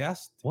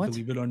podcast, What?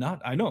 believe it or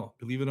not. I know,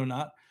 believe it or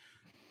not.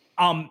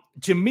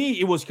 To me,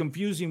 it was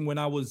confusing when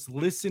I was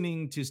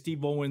listening to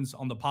Steve Owens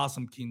on the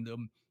Possum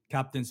Kingdom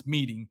captain's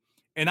meeting,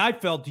 and I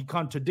felt he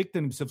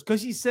contradicted himself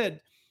because he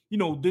said,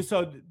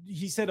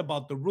 he said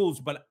about the rules,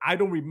 but I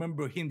don't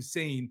remember him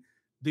saying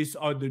these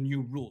are the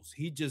new rules.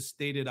 He just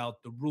stated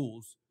out the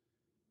rules,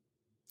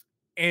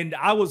 and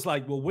I was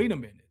like, well, wait a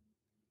minute,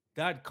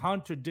 that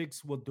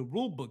contradicts what the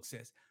rule book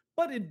says.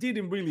 But it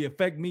didn't really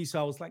affect me, so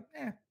I was like,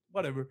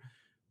 whatever.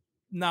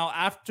 Now,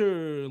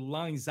 after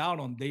lines out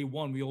on day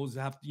one, we always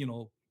have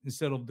to,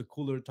 instead of the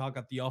cooler talk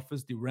at the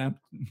office, the ramp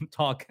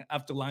talk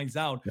after lines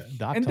out.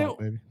 Doc And there, talk,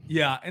 baby.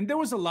 yeah, and there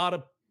was a lot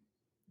of,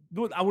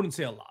 I wouldn't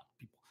say a lot of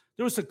people.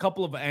 There was a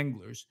couple of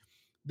anglers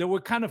that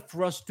were kind of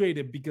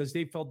frustrated because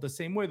they felt the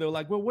same way. They're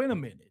like, well, wait a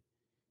minute.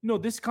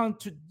 This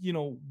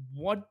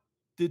what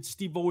did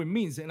Steve Owen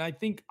means? And I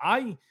think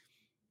I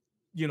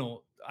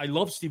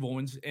love Steve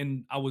Owens,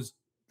 and I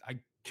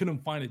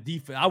couldn't find a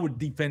defense. I would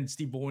defend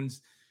Steve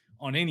Owens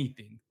on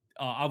anything.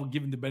 I would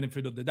give him the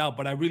benefit of the doubt,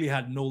 but I really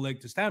had no leg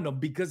to stand on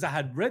because I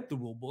had read the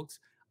rule books.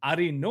 I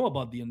didn't know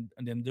about the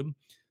addendum,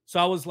 so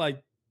I was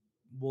like,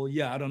 well,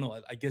 yeah, I don't know.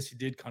 I guess he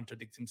did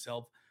contradict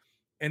himself.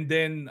 And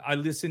then I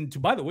listened to,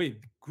 by the way,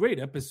 great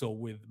episode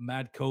with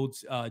Matt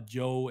Coates,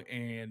 Joe,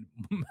 and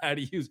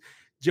Matty Hughes.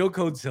 Joe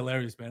Coates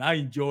hilarious, man. I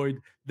enjoyed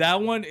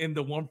that one and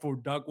the one for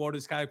Duckwater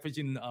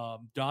Skyfishing,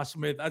 Josh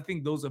Smith. I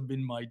think those have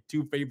been my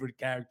two favorite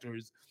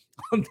characters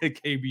on the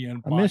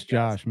KBN I miss podcast.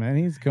 Josh, man.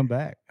 He's come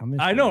back. I miss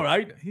I Josh. know,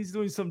 right? He's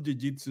doing some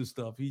jiu-jitsu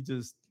stuff.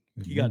 He's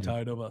He got ninja.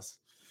 tired of us.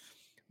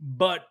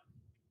 But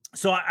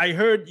so I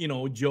heard,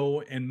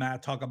 Joe and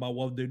Matt talk about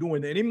what they're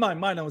doing. And in my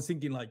mind, I was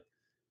thinking, like,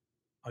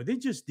 are they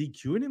just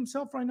DQing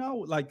himself right now?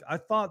 Like, I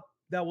thought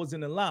that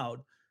wasn't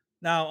allowed.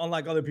 Now,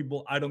 unlike other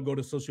people, I don't go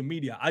to social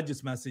media. I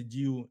just message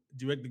you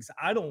directly because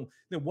I don't.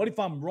 What if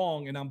I'm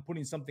wrong and I'm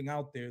putting something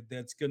out there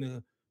that's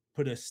gonna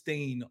put a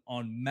stain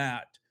on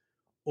Matt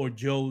or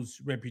Joe's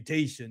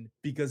reputation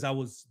because I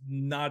was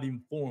not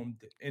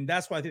informed? And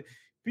that's why I think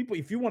people,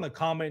 if you want to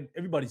comment,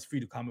 everybody's free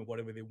to comment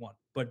whatever they want,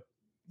 but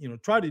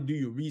try to do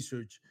your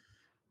research.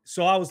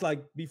 So I was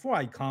like, before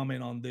I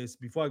comment on this,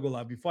 before I go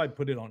live, before I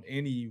put it on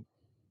any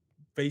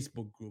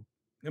Facebook group,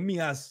 let me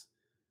ask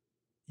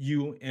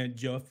you and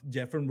Jeff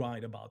and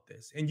Ryan about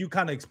this. And you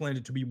kind of explained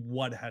it to me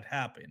what had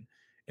happened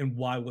and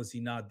why was he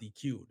not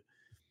DQ'd.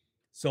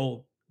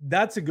 So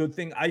that's a good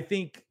thing. I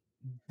think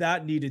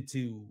that needed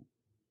to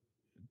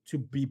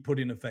be put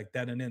in effect,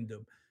 that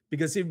addendum,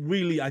 because it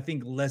really, I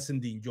think,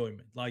 lessened the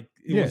enjoyment. Like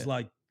it was Yeah,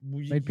 like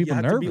made you people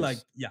had to be like,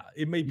 nervous. yeah,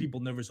 it made You, people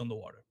nervous on the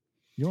water.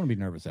 you don't want to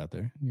be nervous out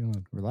there. You want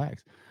to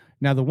relax.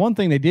 Now, the one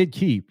thing they did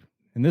keep,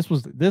 and this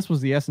was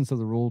the essence of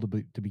the rule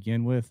to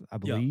begin with, I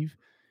Yeah. believe,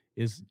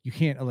 is you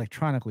can't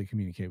electronically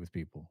communicate with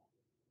people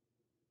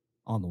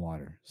on the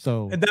water.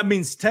 So And that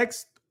means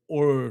text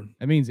or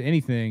that means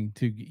anything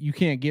to you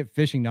can't get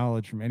fishing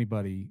knowledge from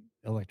anybody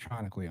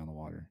electronically on the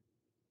water.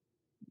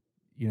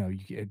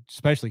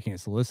 Especially can't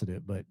solicit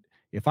it. But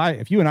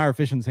if you and I are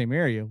fishing the same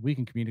area, we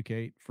can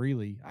communicate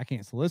freely. I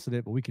can't solicit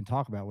it, but we can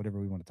talk about whatever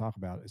we want to talk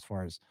about as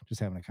far as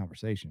just having a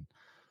conversation.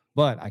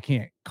 But I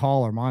can't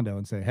call Armando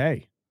and say,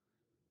 "Hey,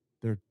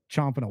 they're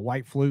chomping a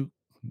white flute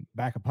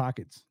back of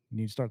pockets." You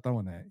need to start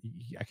throwing that.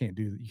 I can't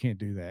do. You can't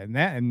do that.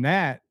 And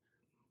that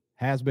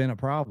has been a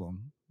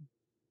problem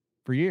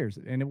for years.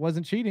 And it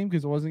wasn't cheating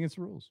because it wasn't against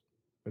the rules,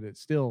 but it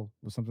still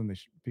was something that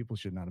people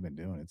should not have been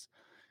doing.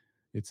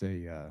 It's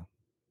a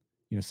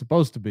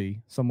supposed to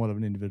be somewhat of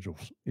an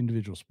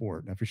individual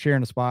sport. Now, if you're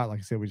sharing a spot, like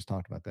I said, we just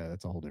talked about that.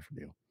 That's a whole different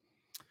deal.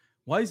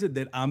 Why is it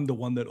that I'm the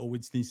one that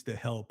always needs the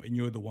help and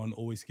you're the one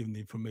always giving the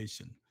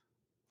information?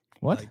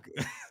 What? Like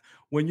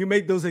when you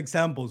make those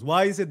examples,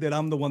 why is it that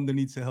I'm the one that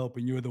needs the help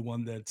and you're the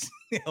one that's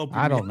helping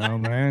I me? don't know,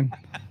 man.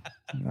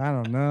 I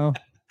don't know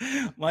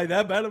Am I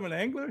that bad of an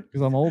angler?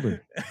 because I'm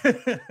older.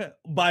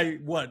 By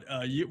what?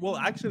 Well,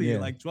 actually, Yeah,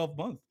 like 12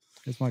 months.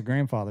 it's my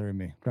grandfather and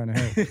me trying to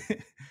help.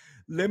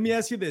 Let me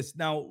ask you this.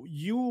 Now,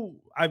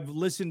 I've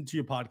listened to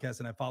your podcast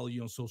and I follow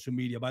you on social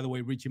media. By the way,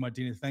 Richie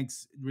Martinez,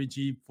 thanks,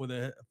 Richie,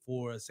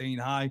 for saying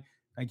hi.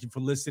 Thank you for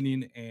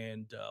listening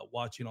and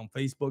watching on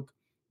Facebook.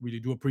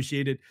 Really do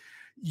appreciate it.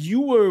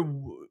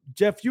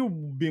 Jeff,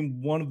 you've been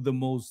one of the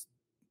most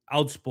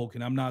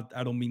outspoken.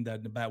 I don't mean that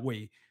in a bad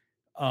way.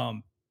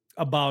 Um,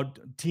 about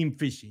team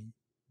fishing,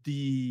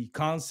 the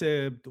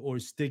concept or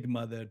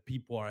stigma that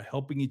people are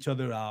helping each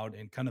other out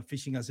and kind of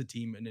fishing as a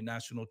team in the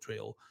national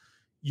trail,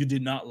 you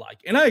did not like,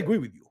 and I agree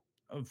with you.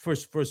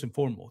 First and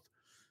foremost,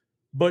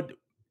 but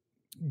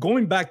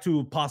going back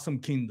to Possum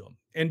Kingdom,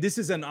 and this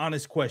is an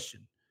honest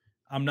question.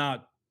 I'm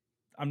not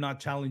I'm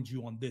not challenging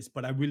you on this,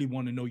 but I really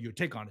want to know your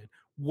take on it.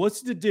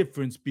 What's the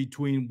difference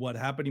between what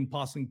happened in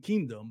Possum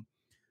Kingdom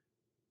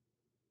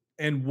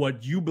and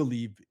what you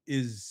believe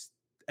is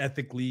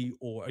ethically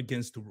or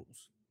against the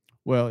rules?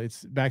 Well,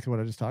 it's back to what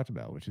I just talked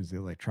about, which is the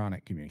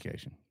electronic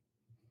communication.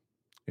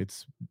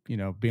 It's,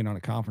 being on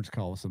a conference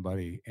call with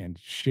somebody and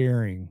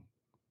sharing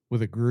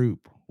with a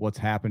group what's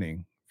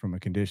happening from a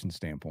condition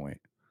standpoint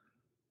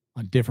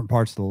on different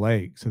parts of the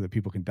lake so that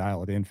people can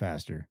dial it in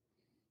faster.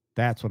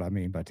 That's what I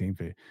mean by team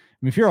fit. I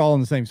mean, if you're all in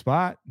the same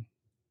spot,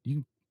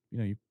 you're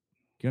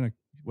gonna,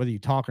 whether you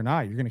talk or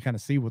not, you're gonna kind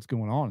of see what's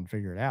going on and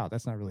figure it out.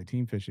 That's not really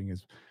team fishing,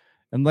 is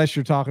unless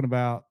you're talking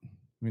about.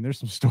 I mean, there's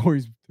some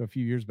stories a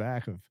few years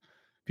back of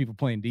people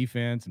playing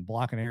defense and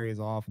blocking areas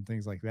off and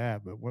things like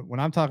that. But when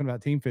I'm talking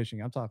about team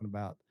fishing, I'm talking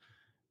about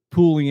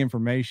pooling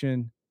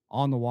information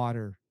on the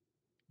water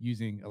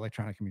using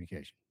electronic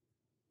communication.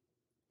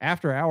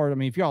 After hours, I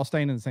mean, if you're all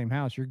staying in the same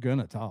house, you're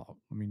gonna talk.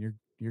 I mean,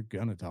 you're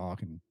gonna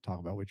talk and talk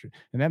about what you're,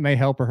 and that may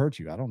help or hurt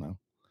you. I don't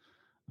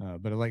know.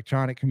 But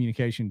electronic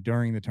communication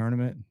during the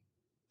tournament,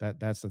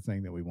 that's the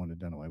thing that we wanted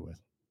done away with.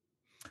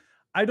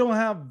 I don't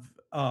have.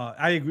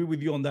 I agree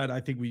with you on that. I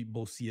think we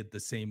both see it the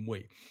same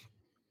way.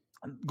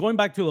 Going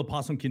back to the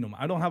Possum Kingdom,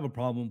 I don't have a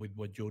problem with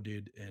what Joe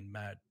did and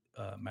Matt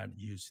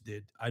Hughes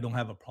did. I don't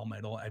have a problem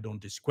at all. I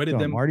don't discredit So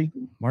them. Marty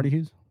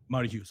Hughes.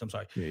 Marty Hughes, I'm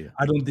sorry. Yeah, yeah.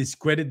 I don't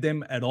discredit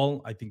them at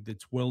all. I think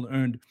that's well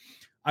earned.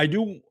 I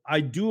do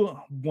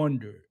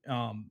wonder,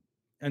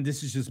 and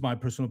this is just my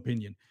personal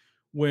opinion,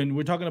 when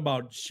we're talking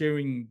about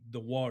sharing the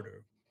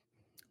water,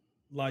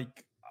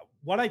 like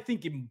what I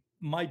think it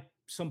might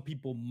some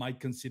people might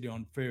consider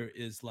unfair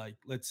is, like,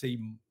 let's say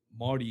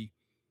Marty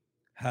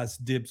has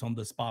dibs on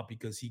the spot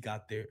because he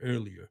got there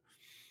earlier.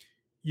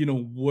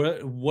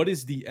 What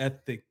is the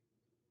ethics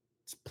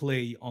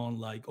play on,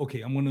 like,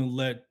 okay, I'm gonna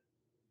let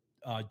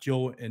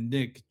Joe and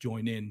Nick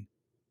join in,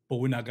 but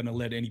we're not gonna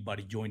let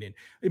anybody join in.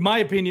 In my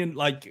opinion,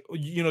 like,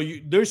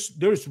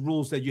 there's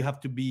rules that you have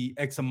to be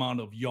X amount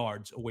of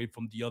yards away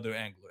from the other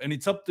angler, and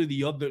it's up to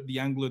the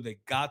angler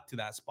that got to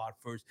that spot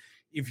first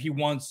if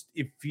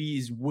he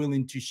is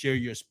willing to share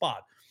your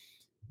spot.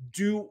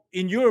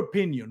 In your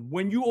opinion,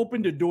 when you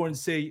open the door and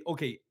say,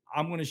 okay,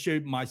 I'm gonna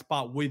share my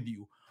spot with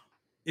you,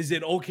 is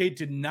it okay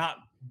to not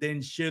then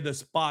share the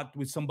spot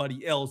with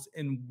somebody else?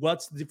 And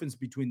what's the difference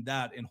between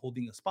that and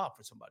holding a spot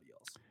for somebody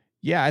else?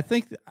 Yeah, I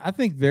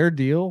think their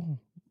deal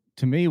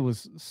to me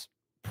was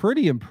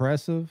pretty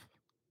impressive,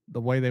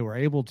 the way they were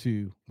able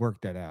to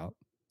work that out,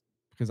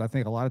 because I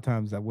think a lot of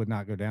times that would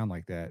not go down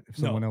like that.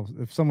 No.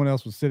 If someone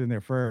else was sitting there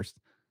first,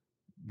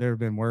 there have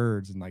been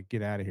words and like,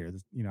 get out of here.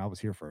 I was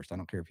here first. I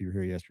don't care if you were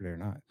here yesterday or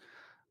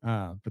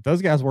not. But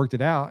those guys worked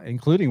it out,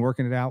 including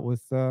working it out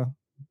with the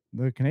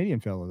Canadian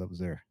fellow that was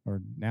there, or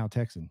now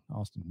Texan,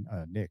 Austin,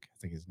 Nick, I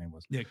think his name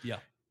was. Nick, yeah.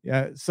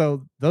 Yeah.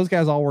 So those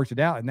guys all worked it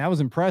out, and that was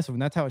impressive.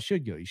 And that's how it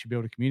should go. You should be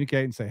able to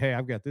communicate and say, hey,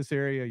 I've got this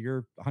area.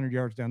 You're 100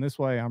 yards down this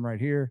way. I'm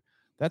right here.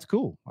 That's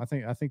cool. I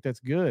think that's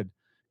good.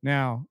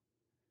 Now,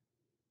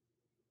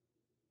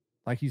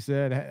 like you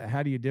said,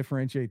 how do you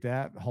differentiate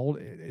that?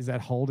 Is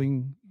that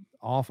holding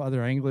off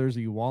other anglers?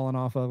 Are you walling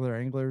off other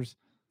anglers?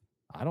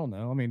 I don't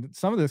know. I mean,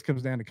 some of this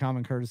comes down to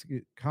common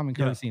Yeah.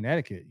 courtesy and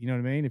etiquette. You know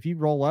what I mean? If you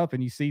roll up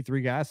and you see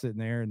three guys sitting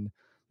there and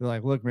they're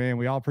like, look, man,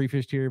 we all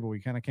pre-fished here, but we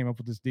kind of came up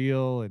with this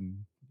deal. And,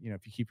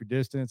 if you keep your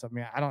distance, I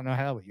mean, I don't know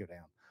how that would go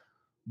down,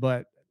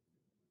 but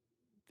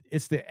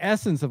it's the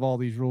essence of all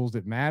these rules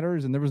that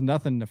matters. And there was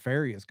nothing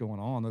nefarious going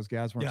on. Those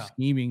guys weren't Yeah.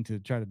 scheming to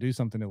try to do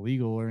something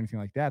illegal or anything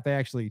like that. They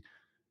actually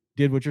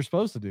did what you're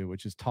supposed to do,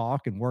 which is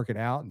talk and work it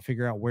out and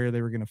figure out where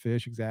they were going to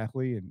fish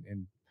exactly,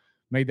 and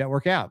made that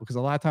work out, because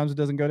a lot of times it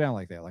doesn't go down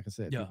like that. Like I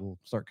said, Yeah. people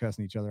start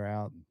cussing each other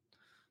out.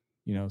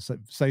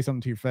 say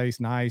something to your face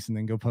nice and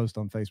then go post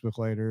on Facebook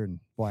later and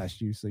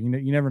blast you. So you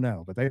never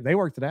know, but they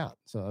worked it out.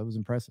 So it was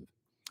impressive.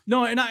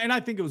 No, and I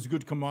think it was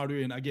good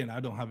camaraderie. And again, I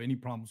don't have any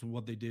problems with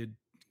what they did.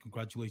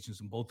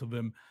 Congratulations on both of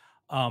them.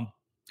 Um,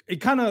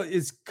 it kind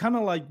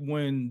of like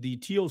when the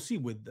TOC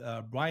with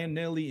Brian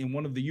Nelly and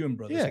one of the Ewan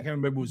brothers. I Yeah. can't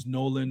remember if it was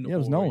Nolan Yeah, it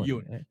was or Nolan.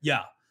 Ewan. Yeah.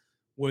 Yeah,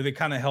 where they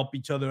kind of help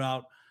each other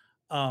out.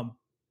 Um,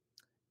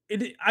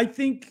 I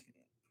think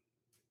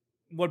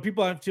what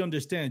people have to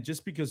understand,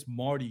 just because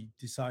Marty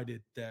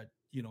decided that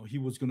he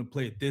was going to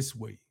play it this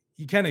way,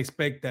 you can't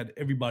expect that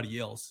everybody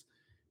else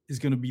is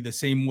going to be the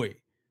same way.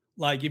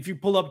 Like if you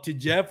pull up to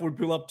Jeff or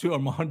pull up to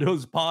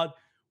Armando's pod,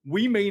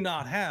 we may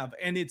not have,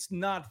 and it's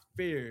not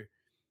fair,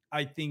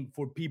 I think,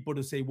 for people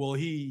to say, well,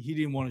 he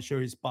didn't want to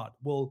share his spot.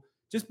 Well,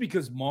 just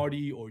because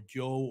Marty or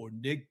Joe or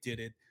Nick did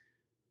it,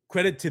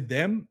 credit to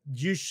them.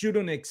 You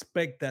shouldn't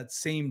expect that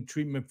same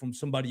treatment from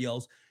somebody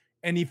else.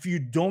 And if you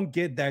don't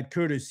get that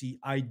courtesy,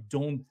 I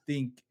don't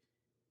think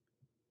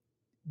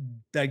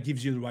that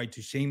gives you the right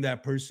to shame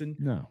that person,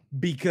 No.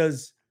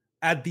 because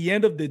at the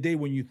end of the day,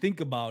 when you think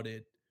about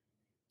it,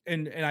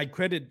 and I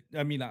credit,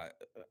 I mean,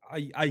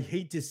 I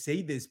hate to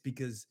say this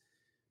because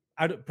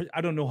I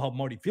don't know how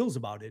Marty feels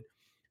about it,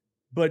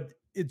 but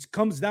it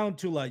comes down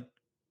to like,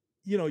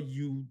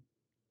 you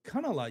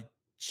kind of like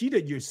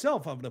cheated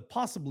yourself out of the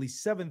possibly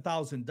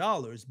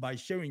 $7,000 by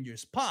sharing your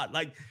spot.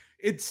 Like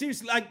it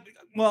seems like,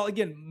 well,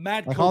 again,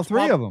 Matt Like all Coates,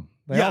 three of them.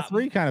 They all yeah,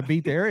 three kind of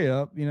beat the area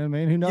up. You know what I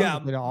mean? Who knows if yeah,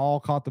 they all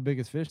caught the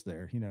biggest fish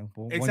there?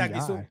 One exactly.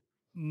 guy. So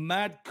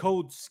Matt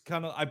Coates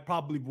kind of, I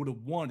probably would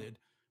have wanted,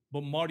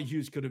 but Marty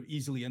Hughes could have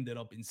easily ended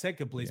up in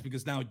second place Yeah.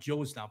 because now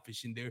Joe's not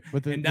fishing there,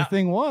 But the, and the now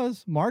thing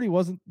was, Marty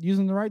wasn't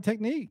using the right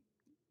technique.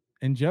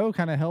 And Joe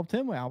kind of helped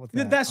him out with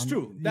that. that's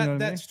true. You know what I mean?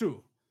 That's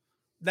true.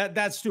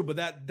 That's true. But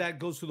that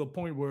goes to the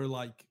point where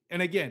like,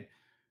 and again,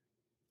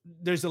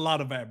 there's a lot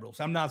of variables.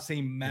 I'm not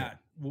saying Yeah.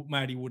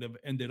 Matty would have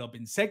ended up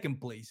in second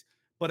place,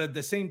 but at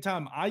the same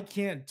time, I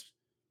can't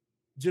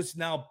just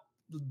now,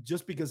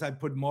 just because I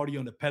put Marty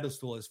on the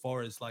pedestal as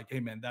far as like, hey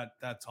man,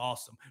 that's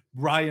awesome.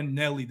 Brian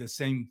Nelly, the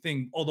same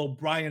thing. Although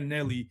Brian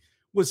Nelly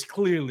was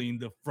clearly in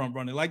the front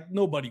runner, like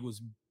nobody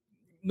was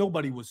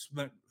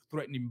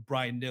threatening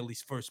Brian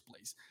Nelly's first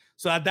place.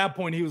 So at that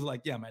point, he was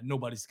like, yeah man,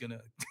 nobody's gonna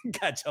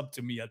catch up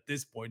to me at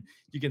this point.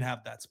 You can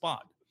have that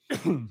spot.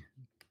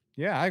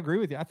 Yeah, I agree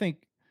with you. I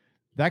think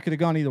that could have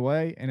gone either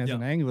way. And as Yeah,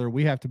 an angler,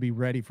 we have to be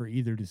ready for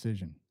either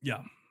decision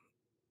yeah.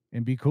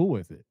 and be cool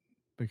with it.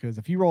 Because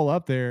if you roll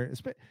up there,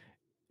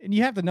 and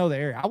you have to know the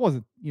area. I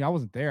wasn't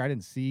there. I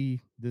didn't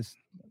see this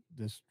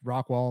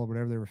rock wall or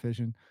whatever they were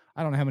fishing.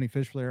 I don't know how many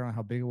fish were there. I don't know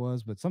how big it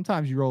was, but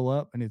sometimes you roll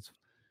up and it's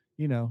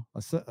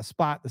a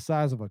spot the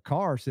size of a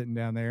car sitting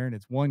down there, and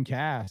it's one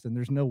cast, and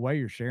there's no way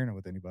you're sharing it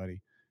with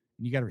anybody.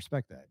 And you got to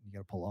respect that. You got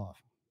to pull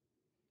off.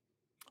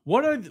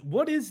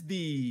 What is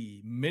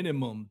the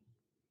minimum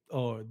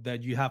or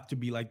that you have to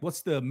be like?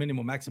 What's the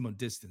minimum maximum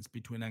distance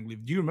between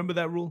angling? Do you remember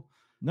that rule?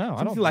 No, I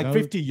Something don't like know.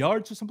 50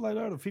 yards or something like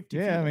that, or 50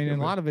 Yeah, feet. I I mean, can't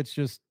and a lot remember. of it's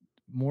just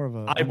more of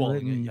a Eyeballing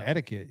it. unwritten Yeah,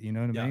 etiquette. You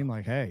know what I yeah. mean?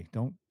 Like, hey,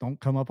 don't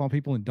come up on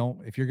people, and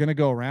don't, if you're going to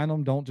go around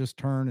them, don't just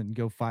turn and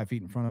go 5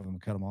 feet in front of them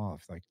and cut them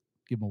off. Like,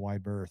 give them a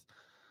wide berth.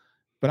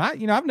 But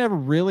I've never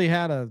really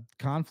had a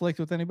conflict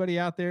with anybody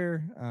out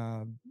there.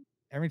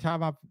 Every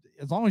time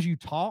as long as you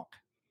talk,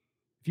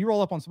 if you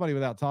roll up on somebody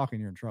without talking,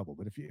 you're in trouble.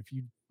 But as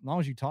long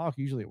as you talk,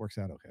 usually it works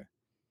out okay,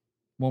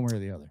 one way or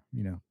the other.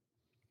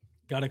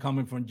 Got a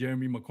comment from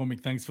Jeremy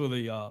McCormick. Thanks for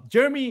the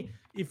Jeremy.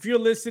 If you're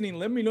listening,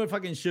 let me know if I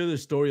can share the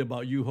story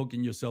about you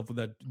hooking yourself with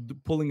that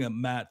pulling a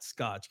Matt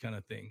Scotch kind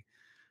of thing.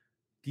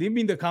 Leave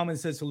me in the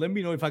comments. So let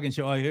me know if I can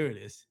show. Oh, here it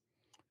is.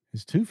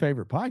 His two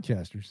favorite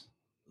podcasters.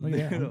 Look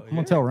at that. I'm Yeah.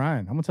 gonna tell Ryan.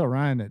 I'm gonna tell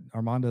Ryan that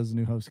Armando's the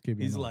new host of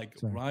He's KBNO. like,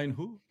 Sorry. Ryan,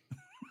 who?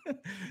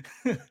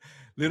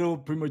 Little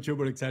premature,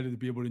 but excited to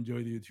be able to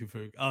enjoy the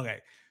YouTube. Okay.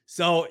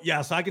 So,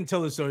 yeah, so I can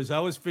tell the story. So, I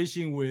was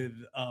fishing with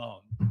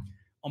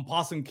on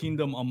Possum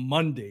Kingdom on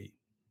Monday,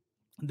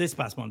 this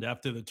past Monday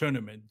after the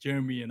tournament.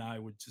 Jeremy and I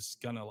were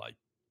just kind of like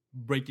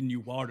breaking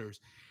new waters.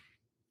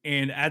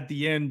 And at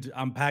the end,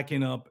 I'm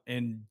packing up,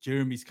 and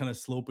Jeremy's kind of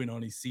sloping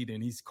on his seat,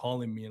 and he's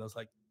calling me. And I was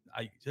like,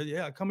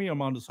 yeah, come here,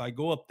 Armando. So I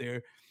go up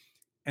there,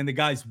 and the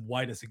guy's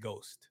white as a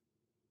ghost.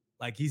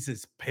 Like he's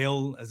as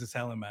pale as a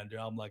salamander.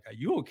 I'm like, are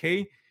you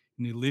okay?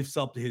 And he lifts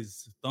up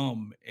his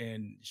thumb,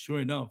 and sure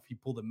enough, he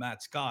pulled a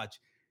Matt Scotch,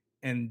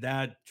 and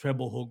that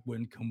treble hook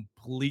went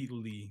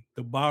completely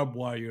the barbed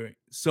wire.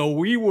 So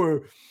we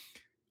were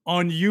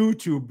on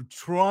YouTube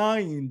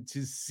trying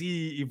to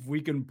see if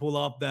we can pull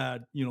off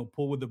that,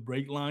 pull with the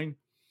brake line,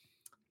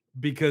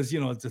 because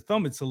it's a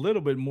thumb, it's a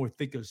little bit more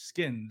thicker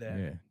skin Yeah,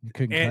 than you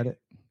couldn't and cut it.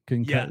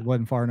 Couldn't cut. yeah. It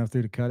wasn't far enough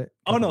through to cut it.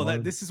 Oh Cut the no, that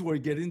barb. this is where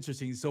it gets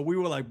interesting. So we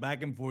were like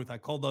back and forth. I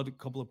called out a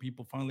couple of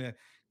people. Finally, I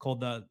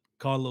called out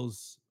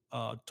Carlos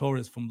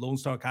Torres from Lone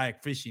Star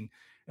Kayak Fishing,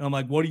 and I'm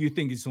like, "What do you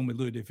think?" He's told me,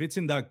 "Look, if it's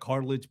in that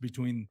cartilage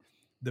between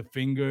the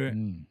finger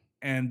Mm.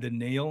 and the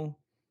nail,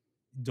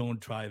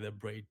 don't try the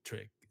braid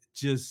trick.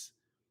 Just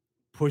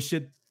push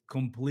it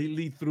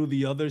completely through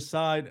the other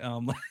side."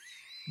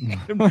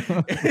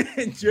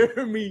 And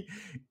Jeremy,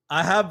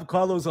 I have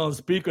Carlos on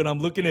speaker, and I'm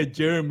looking at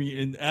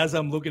Jeremy, and as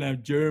I'm looking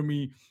at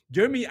Jeremy,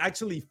 Jeremy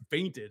actually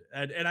fainted,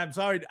 and I'm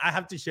sorry, I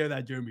have to share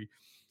that, Jeremy.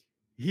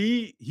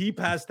 He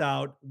passed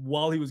out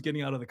while he was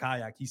getting out of the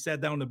kayak. He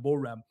sat down the boat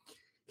ramp.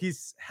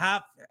 He's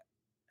half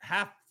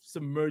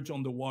submerged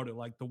on the water,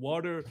 like the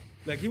water,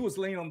 like he was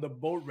laying on the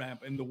boat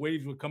ramp, and the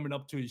waves were coming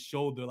up to his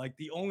shoulder. Like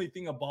the only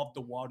thing above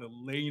the water,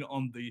 laying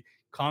on the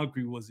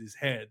concrete, was his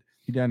head.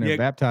 He down there Yeah,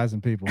 baptizing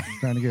people,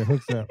 trying to get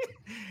hooks up.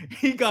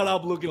 he got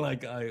up looking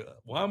like,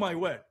 why am I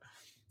wet?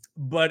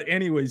 But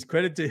anyways,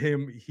 credit to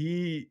him.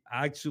 He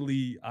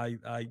actually, I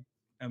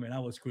mean, I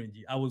was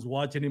cringy. I was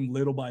watching him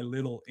little by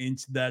little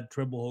inch that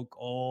treble hook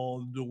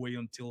all the way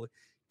until it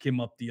came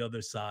up the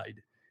other side.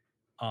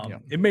 Yeah,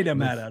 It made a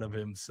mad was out of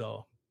him.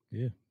 So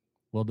yeah.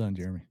 Well done,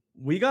 Jeremy.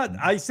 we got.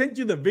 I sent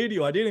you the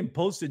video. I didn't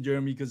post it,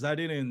 Jeremy, because I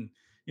didn't.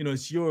 You know,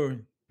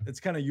 it's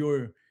kind of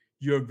your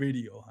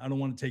video. I don't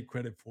want to take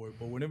credit for it,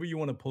 but whenever you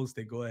want to post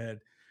it, go ahead.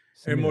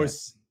 Send And me more, that.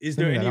 is Send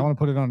there me that. I any? want to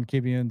put it on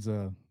KBN's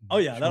Oh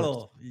yeah,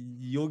 shorts.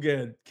 you'll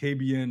get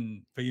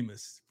KBN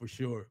famous for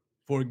sure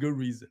for a good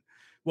reason.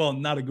 Well,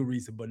 not a good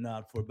reason, but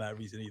not for a bad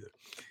reason either.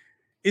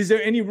 Is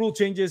there any rule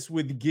changes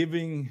with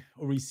giving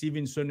or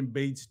receiving certain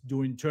baits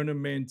during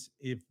tournaments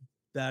if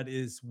that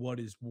is what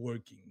is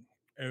working?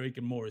 Eric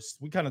and Morris,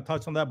 we kind of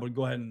touched on that, but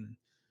go ahead and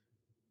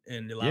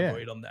Yeah.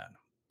 elaborate on that.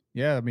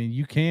 Yeah, I mean,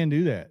 you can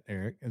do that,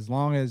 Eric, as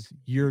long as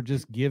you're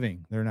just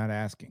giving. They're not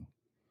asking.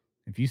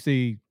 If you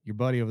see your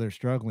buddy over there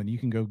struggling, you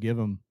can go give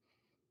them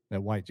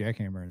that white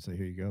jackhammer and say,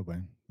 "Here you go,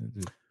 man.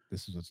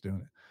 This is what's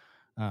doing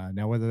it."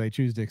 Now, whether they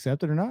choose to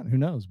accept it or not, who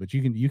knows? But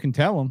you can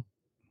tell them.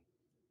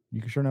 You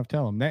can sure enough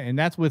tell them that, and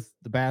that's with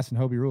the bass and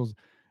Hobie rules.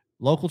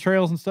 Local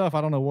trails and stuff. I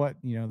don't know what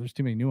There's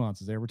too many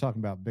nuances there. We're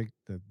talking about the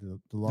The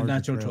larger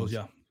national trails,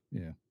 trails. yeah.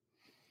 Yeah.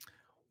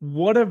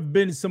 What have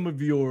been some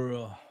of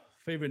your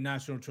favorite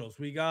national trails?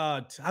 We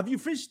got. Have you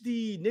fished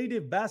the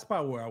native bass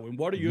power hour? And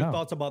what are your No,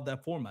 thoughts about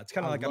that format? It's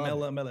kind I of like a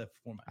love it. MLF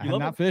format. I You have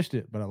love it? not fished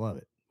it, but I love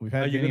it. We've Are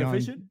had you Vinny gonna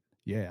fish on. it?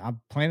 Yeah, I'm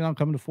planning on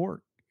coming to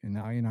Fort in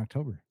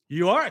October.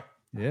 You are.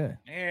 Yeah.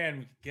 And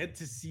we get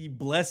to see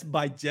Blessed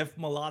by Jeff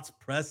Malot's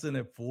present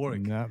at Fork.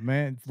 No,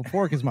 man,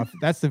 Fork is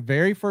that's the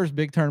very first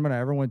big tournament I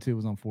ever went to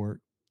was on Fork.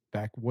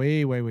 Back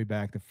way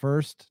back. The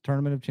first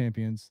tournament of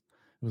champions.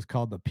 It was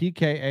called the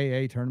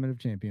PKAA Tournament of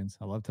Champions.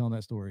 I love telling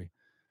that story.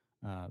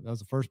 That was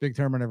the first big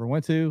tournament I ever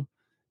went to.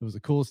 It was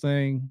the coolest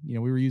thing. We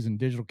were using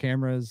digital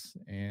cameras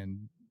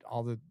and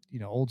all the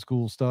old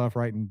school stuff,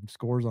 writing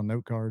scores on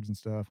note cards and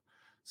stuff.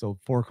 So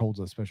Fork holds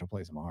a special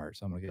place in my heart.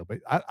 So I'm gonna go.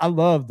 But I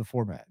love the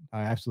format.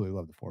 I absolutely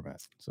love the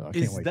format. So I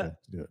can't Is wait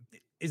that to do it.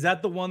 is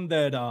that the one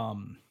that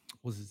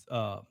was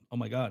oh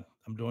my god,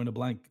 I'm drawing a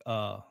blank.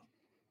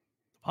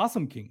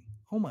 Possum King.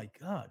 Oh my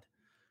god.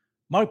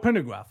 Mark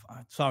Pendergraph.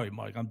 Sorry,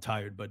 Mark, I'm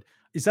tired, but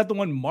is that the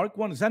one Mark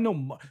won? Is that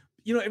no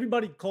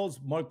everybody calls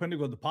Mark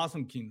Pendergraph the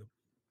Possum King.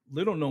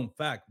 Little known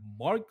fact,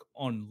 Mark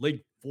on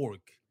Lake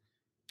Fork.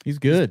 He's He's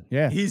good.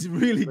 Yeah. he's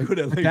really good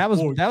at But Lake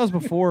Fork. that was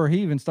before he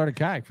even started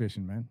kayak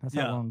fishing, man. That's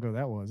how Yeah. long ago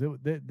that was.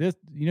 This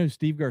who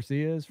Steve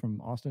Garcia is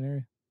from Austin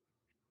area.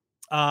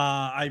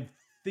 I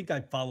think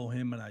I follow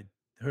him and I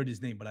heard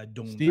his name, but I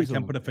Steve's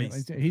can't put a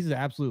face. he's an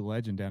absolute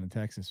legend down in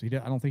Texas. I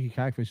don't think he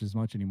kayak fishes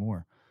much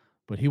anymore,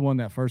 but he won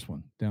that first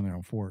one down there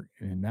on Fort,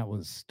 and that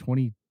was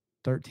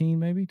 2013,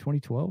 maybe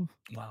 2012.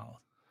 Wow.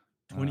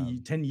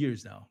 10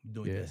 years now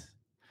doing Yeah. this.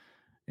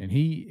 And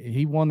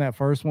he won that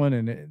first one,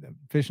 and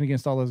fishing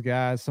against all those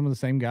guys. Some of the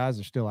same guys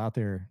are still out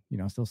there.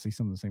 I still see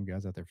some of the same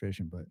guys out there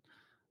fishing, but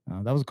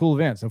that was a cool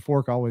event. So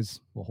Fork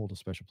always will hold a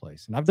special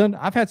place. And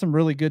I've had some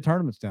really good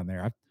tournaments down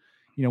there.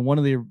 One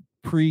of the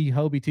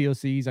pre-Hobie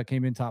TOCs, I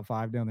came in top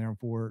 5 down there on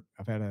Fort.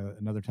 I've had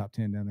another top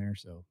 10 down there.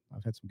 So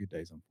I've had some good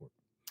days on Fort.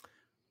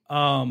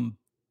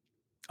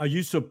 Are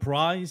you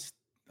surprised?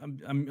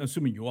 I'm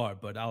assuming you are,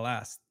 but I'll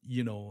ask,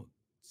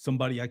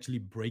 somebody actually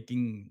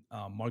breaking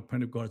Mark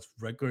Pendergast's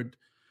record.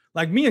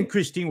 Like me and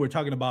Christine were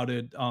talking about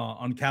it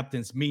on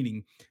captain's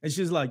meeting, and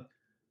she's like,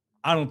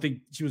 I don't think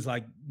she was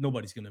like,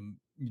 nobody's gonna,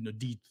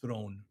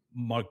 dethrone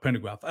Mark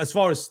Pendergraft. As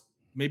far as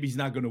maybe he's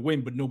not gonna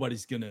win, but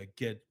nobody's gonna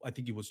get. I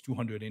think it was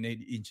 208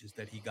 inches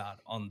that he got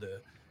on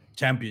the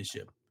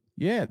championship.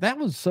 Yeah, that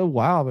was so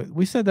wild.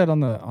 We said that on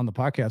the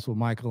podcast with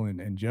Michael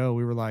and Joe.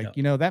 We were like,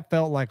 that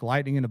felt like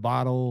lightning in a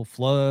bottle,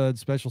 flood,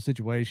 special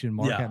situation.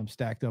 Mark had him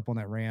stacked up on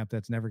that ramp.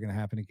 That's never going to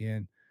happen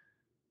again.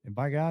 And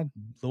by God,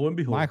 lo and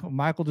behold,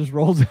 Michael just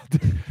rolls out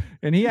there,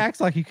 and he acts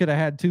like he could have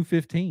had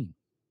 215.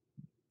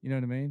 You know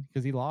what I mean?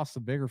 Because he lost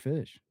some bigger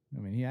fish. I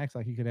mean, he acts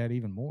like he could have had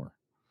even more.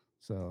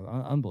 So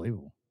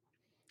unbelievable.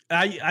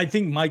 I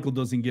think Michael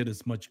doesn't get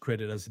as much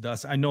credit as he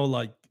does. I know,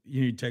 like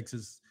here in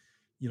Texas,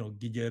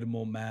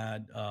 Guillermo,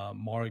 Matt,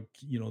 Mark,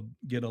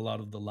 get a lot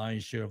of the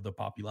lion's share of the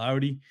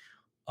popularity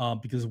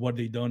because of what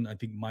they done. I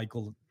think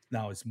Michael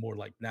now is more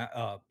like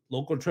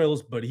local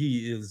trails, but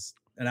he is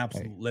an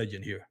absolute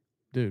legend here.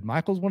 Dude,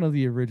 Michael's one of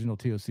the original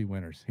TOC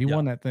winners. He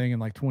won that thing in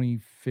like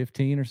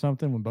 2015 or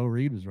something when Bo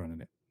Reed was running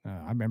it.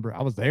 I remember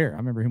I was there. I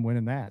remember him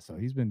winning that. So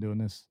he's been doing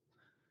this,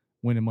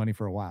 winning money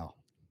for a while.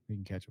 You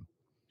can catch him.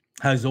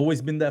 has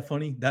always been that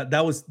funny.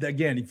 That was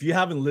again. If you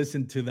haven't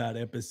listened to that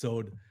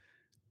episode,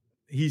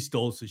 he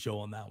stole the show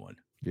on that one.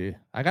 Yeah,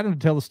 I got him to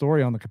tell the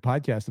story on the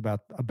podcast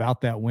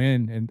about that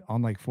win and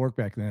on Lake Fork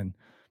back then,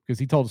 because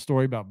he told a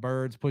story about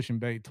birds pushing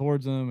bait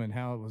towards him and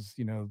how it was,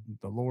 the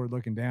Lord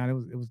looking down.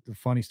 It was the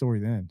funny story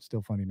then,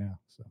 still funny now.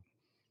 So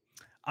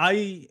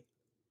I,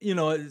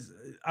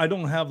 I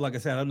don't have, like I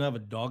said, I don't have a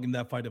dog in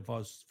that fight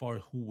as far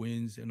as who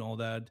wins and all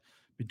that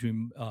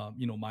between,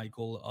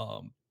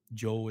 Michael,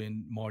 Joe,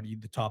 and Marty,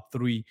 the top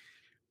three.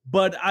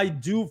 But I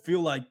do feel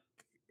like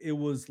it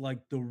was like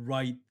the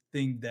right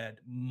thing that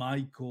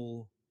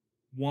Michael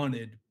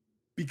wanted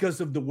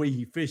because of the way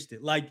he fished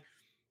it. Like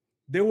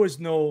there was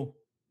no,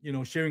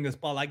 sharing a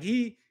spot. Like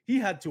he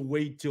had to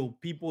wait till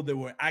people that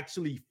were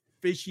actually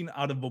fishing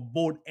out of a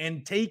boat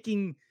and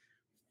taking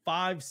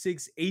 5,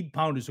 6, 8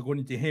 pounders,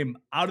 according to him,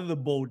 out of the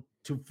boat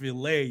to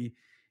fillet.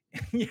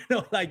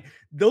 Like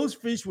those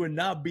fish were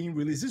not being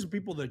released. These are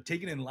people that are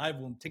taking it in live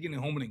and taking it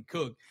home and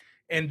cook.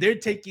 And they're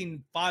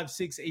taking 5,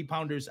 6, 8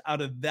 pounders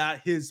out of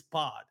that his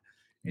pod.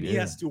 And he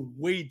yeah, has to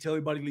wait till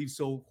everybody leaves.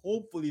 So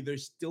hopefully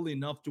there's still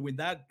enough to win.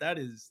 That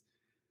he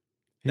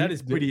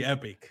is pretty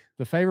epic.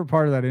 the favorite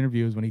part of that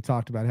interview is when he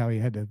talked about how he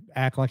had to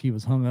act like he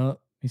was hung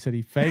up. He said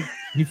he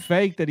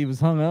faked that he was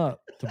hung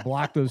up to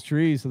block those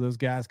trees so those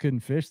guys couldn't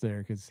fish there,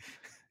 because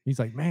he's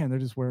like, man, they're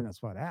just wearing that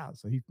spot out.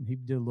 So he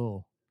did a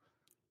little,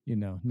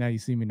 now you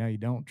see me, now you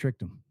don't,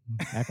 tricked him,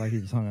 act like he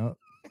was hung up.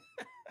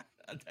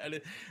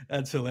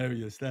 That's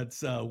hilarious.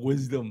 That's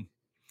wisdom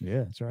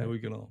Yeah, that's that right. we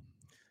can all.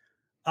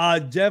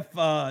 Jeff,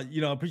 I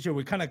appreciate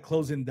we're kind of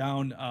closing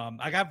down.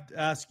 I have to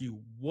ask you,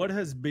 what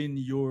has been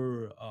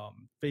your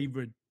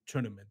favorite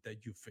tournament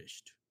that you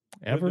fished?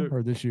 Ever Whether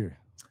or this year?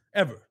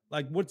 ever,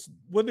 like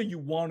whether you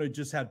won or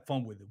just had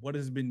fun with it, what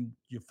has been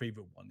your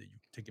favorite one that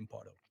you've taken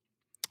part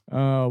of?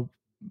 Uh,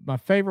 my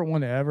favorite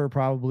one ever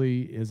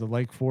probably is a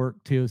Lake Fork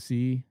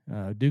TOC.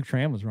 Duke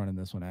Tram was running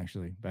this one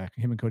actually. Back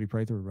him and Cody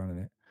Prather were running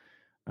it.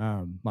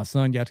 My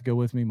son got to go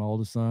with me, my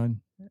oldest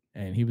son,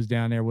 and he was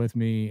down there with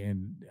me,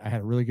 and I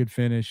had a really good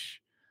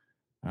finish.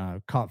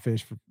 Caught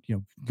fish for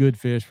good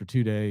fish for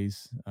 2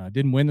 days.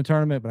 Didn't win the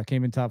tournament, but I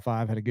came in top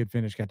five. Had a good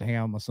finish. Got to hang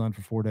out with my son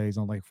for 4 days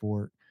on Lake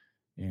Fork,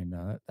 and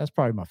that's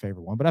probably my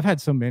favorite one. But I've had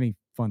so many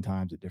fun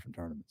times at different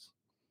tournaments.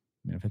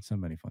 I mean, I've had so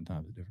many fun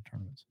times at different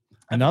tournaments.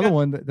 I Another forgot.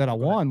 one that I Go ahead.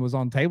 won was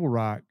on Table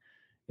Rock,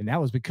 and that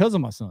was because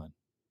of my son.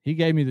 He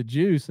gave me the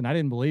juice, and I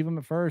didn't believe him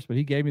at first, but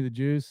he gave me the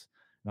juice,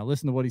 and I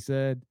listened to what he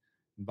said,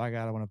 and by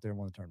God, I went up there and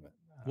won the tournament.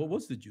 What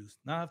was the juice?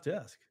 Now I have to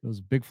ask. It was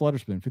a big flutter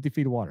spin, 50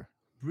 feet of water.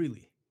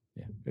 Really?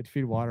 Yeah, 50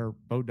 feet of water,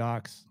 boat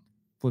docks,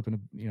 flipping,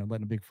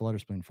 letting a big flutter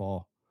spin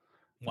fall.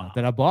 Wow.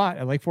 That I bought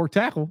at Lake Fork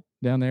Tackle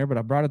down there, but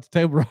I brought it to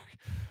Table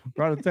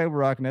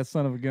Rock, and that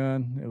son of a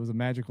gun. It was a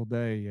magical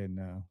day, and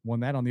won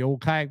that on the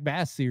old Kayak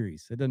Bass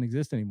series. It doesn't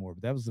exist anymore,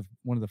 but that was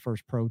one of the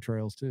first pro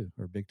trails too,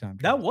 or big time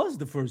That trails. was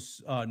the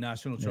first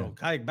national trail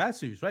kayak bass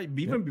series, right?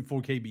 Even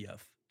before KBF.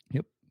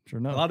 Yep, sure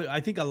enough. I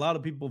think a lot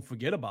of people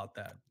forget about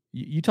that.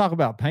 You talk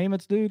about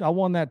payments, dude. I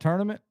won that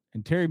tournament,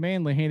 and Terry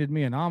Manley handed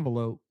me an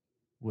envelope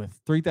with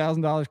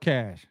 $3,000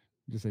 cash.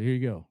 Just said, "Here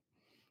you go."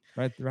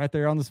 Right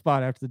there on the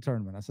spot after the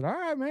tournament. I said, all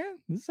right, man,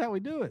 this is how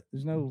we do it.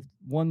 There's no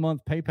 1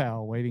 month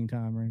PayPal waiting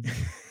time or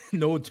anything.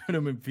 No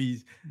tournament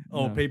fees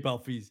or No.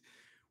 PayPal fees.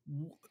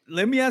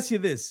 Let me ask you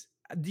this.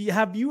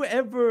 Have you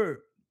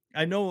ever,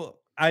 I know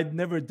I've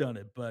never done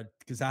it, but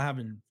because I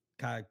haven't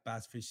kayak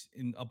bass fish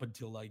up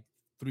until like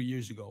 3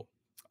 years ago,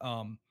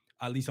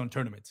 at least on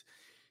tournaments.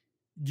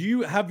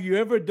 Have you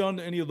ever done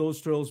any of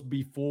those trails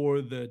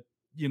before they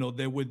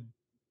would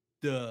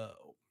the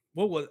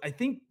what was I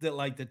think that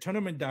like the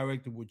tournament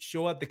director would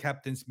show at the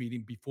captain's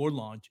meeting before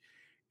launch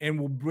and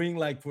will bring,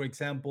 like, for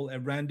example, a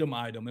random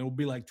item. It will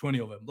be like 20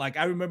 of them. Like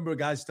I remember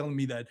guys telling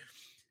me that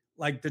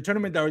like the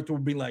tournament director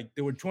would be like,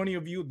 there were 20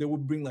 of you, they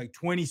would bring like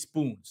 20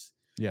 spoons.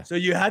 Yeah. So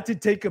you had to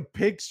take a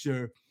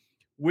picture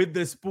with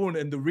the spoon.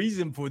 And the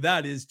reason for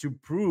that is to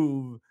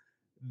prove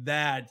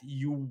that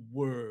you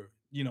were,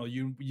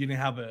 you didn't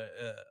have a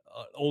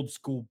old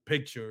school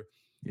picture,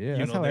 Yeah,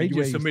 that's how that you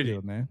were AJ used to do submitting.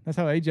 it, man. That's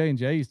how AJ and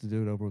Jay used to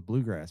do it over with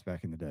Bluegrass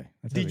back in the day.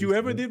 That's how Did they you used to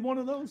ever do it. did one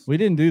of those? We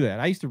didn't do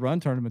that. I used to run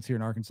tournaments here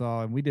in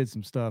Arkansas, and we did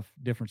some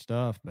different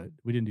stuff, but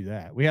we didn't do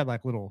that. We had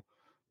like little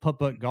putt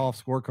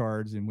golf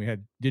scorecards, and we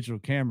had digital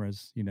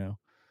cameras,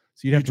 So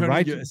you'd have to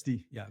write your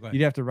SD. Yeah, go ahead.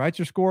 You'd have to write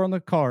your score on the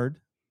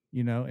card,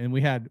 and we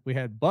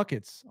had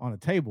buckets on a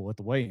table at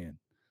the weigh-in.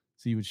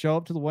 So you would show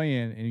up to the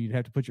weigh-in, and you'd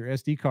have to put your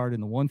SD card in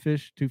the 1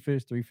 fish, 2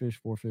 fish, 3 fish,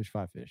 4 fish,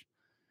 5 fish.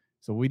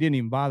 So we didn't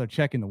even bother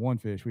checking the 1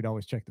 fish. We'd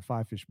always check the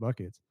 5 fish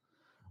buckets.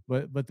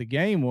 But the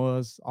game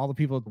was all the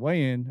people at the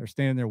weigh-in are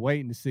standing there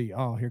waiting to see,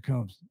 oh, here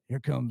comes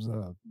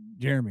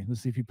Jeremy.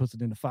 Let's see if he puts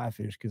it into 5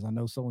 fish, because I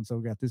know so and so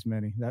got this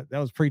many. That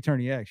was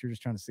pre-Tourney X. You're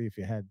just trying to see if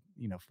you had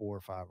 4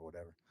 or 5 or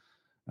whatever.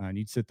 And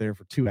you'd sit there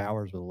for 2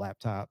 hours with a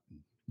laptop and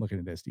looking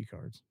at SD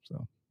cards.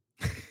 So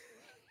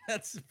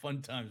that's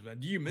fun times, man.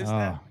 Do you miss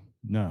that?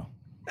 No.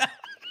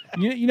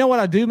 You know what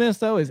I do miss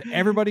though is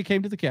everybody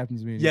came to the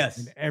captain's meeting and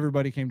Yes.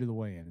 everybody came to the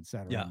weigh-in and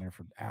sat around Yeah. there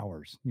for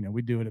hours.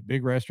 We do it at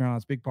big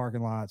restaurants, big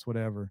parking lots,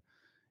 whatever,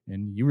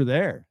 and you were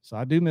there. So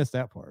I do miss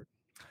that part.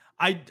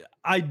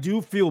 I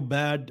do feel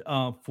bad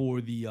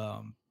for the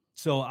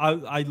so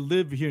I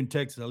live here in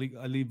Texas.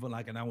 I leave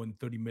like an hour and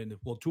 30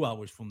 minutes, well, 2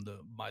 hours from the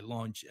my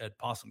launch at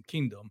Possum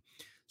Kingdom.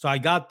 So I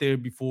got there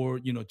before,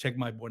 check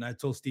my board. And I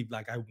told Steve,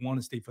 like, I want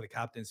to stay for the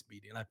captain's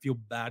meeting. And I feel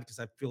bad because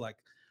I feel like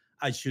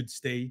I should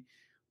stay.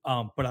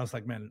 But I was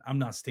like, man, I'm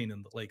not staying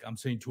in the lake. I'm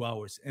staying 2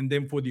 hours. And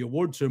then for the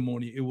award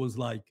ceremony, it was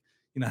like,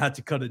 I had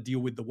to cut a deal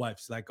with the wife.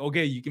 It's like,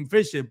 okay, you can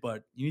fish it,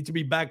 but you need to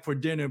be back for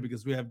dinner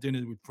because we have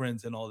dinner with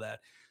friends and all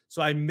that.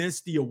 So I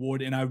missed the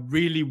award, and I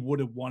really would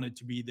have wanted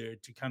to be there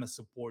to kind of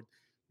support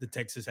the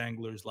Texas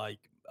anglers, like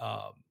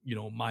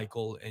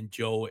Michael and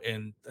Joe,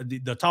 and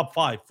the top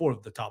five. Four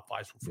of the top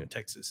fives were Yeah. from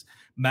Texas.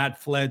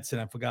 Matt Fletz,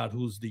 and I forgot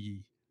who's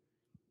the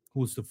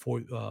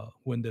fourth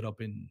who ended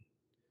up in.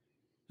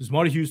 It was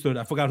Marty Houston.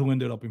 I forgot who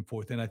ended up in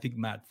fourth, and I think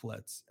Matt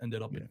Fletz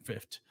ended up in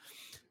fifth.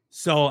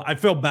 So I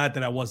felt bad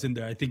that I wasn't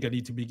there. I think I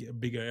need to be a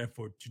bigger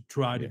effort to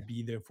try to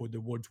be there for the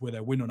awards, whether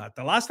I win or not.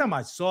 The last time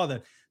I saw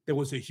that there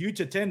was a huge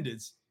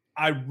attendance,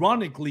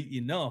 ironically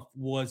enough,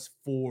 was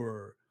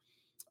for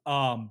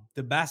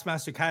the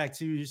Bassmaster Kayak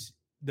Series,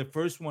 the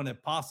first one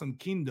at Possum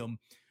Kingdom,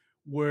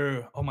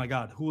 where, oh my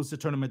God, who was the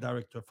tournament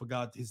director? I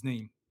forgot his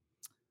name.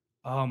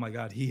 Oh my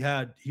God,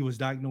 he was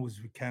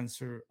diagnosed with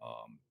cancer.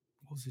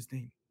 What was his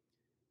name?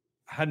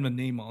 I had my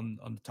name on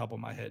the top of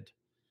my head.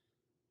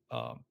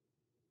 Um,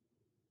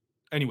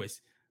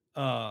 anyways,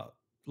 uh,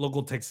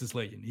 local Texas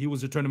legend. He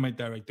was a tournament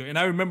director, and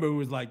I remember it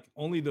was like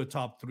only the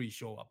top three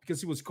show up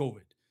because it was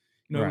COVID.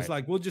 It was Right.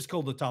 like we'll just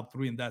call the top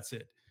three and that's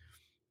it.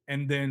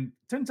 And then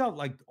turns out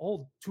like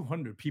all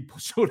 200 people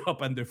showed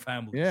up and their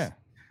families. Yeah.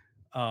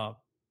 Uh,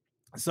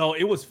 so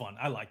it was fun.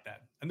 I like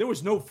that. And there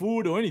was no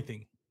food or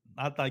anything,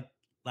 not like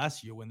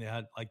last year when they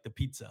had like the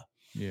pizza.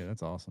 Yeah,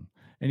 that's awesome.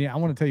 And I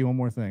want to tell you one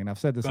more thing. And I've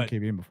said this on But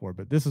KBN before,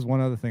 but this is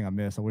one other thing I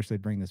miss. I wish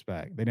they'd bring this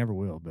back. They never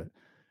will, but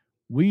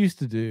we used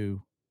to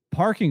do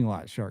parking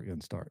lot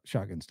shotgun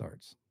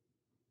starts.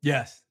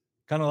 yes,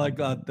 kind of like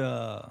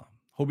the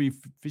Hobie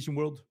Fishing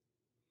World.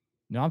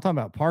 No, I'm talking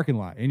about parking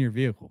lot in your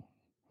vehicle.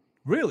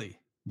 Really?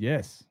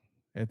 Yes.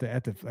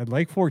 At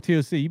Lake Fork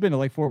TOC. You've been to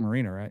Lake Fork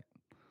Marina, right?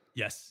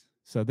 Yes.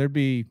 So there'd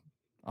be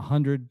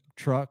 100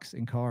 trucks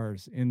and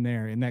cars in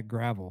there in that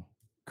gravel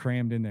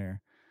crammed in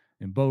there.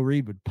 And Bo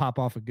Reed would pop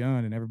off a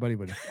gun and everybody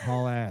would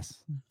haul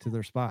ass to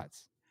their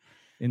spots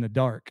in the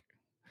dark.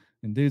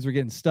 And dudes were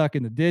getting stuck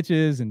in the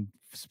ditches and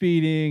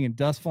speeding and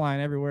dust flying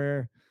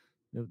everywhere.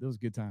 Those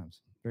good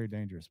times. Very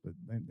dangerous, but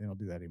they don't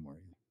do that anymore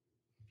either.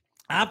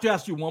 I have to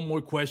ask you one more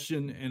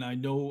question, and I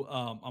know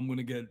I'm going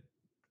to get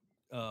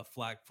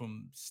flack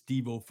from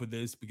Steve-O for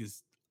this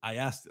because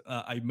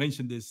I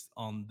mentioned this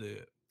on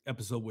the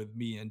episode with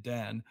me and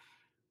Dan.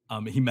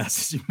 He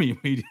messaged me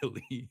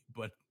immediately,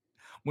 but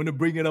I'm going to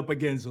bring it up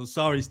again. So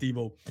sorry,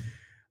 Steve-O.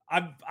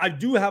 I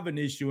do have an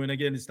issue, and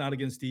again, it's not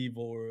against Steve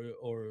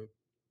or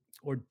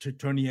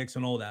Tony X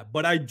and all that,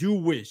 but I do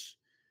wish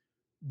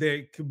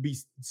there could be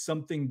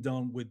something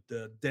done with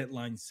the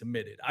deadline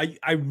submitted.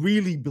 I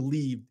really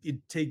believe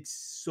it takes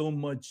so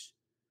much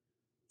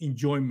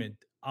enjoyment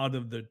out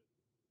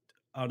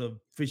of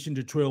fishing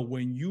the trail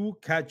when you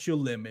catch your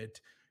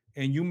limit,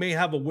 and you may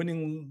have a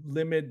winning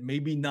limit,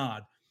 maybe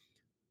not,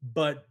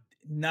 but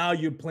now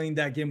you're playing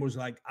that game where it's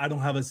like, I don't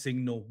have a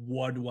signal.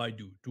 What do I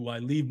do? Do I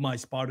leave my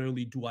spot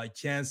early? Do I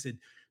chance it?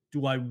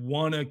 Do I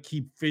want to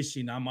keep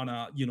fishing? I'm on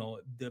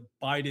the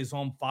bite is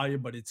on fire,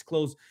 but it's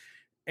close.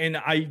 And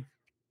I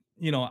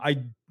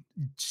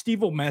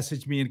Steve will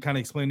message me and kind of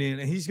explain it,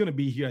 and he's going to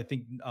be here, I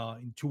think,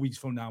 in 2 weeks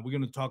from now. We're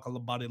going to talk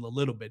about it a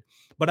little bit,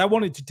 but I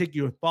wanted to take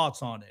your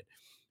thoughts on it.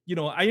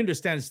 I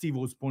understand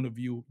Steve-O's point of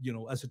view.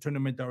 As a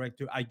tournament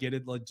director, I get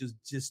it, like just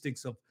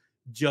logistics of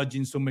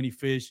judging so many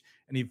fish,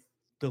 and if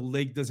the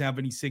lake doesn't have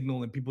any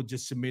signal and people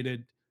just submit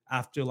it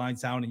after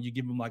lines out, and you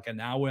give him like an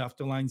hour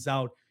after lines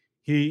out,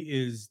 he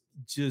is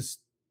just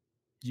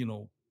you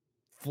know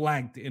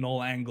flanked in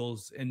all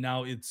angles, and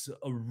now it's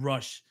a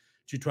rush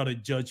to try to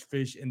judge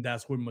fish, and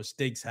that's where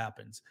mistakes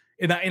happens.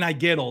 And I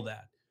get all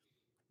that.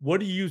 What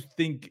do you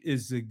think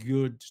is a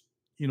good,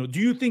 do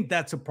you think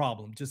that's a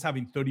problem, just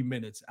having 30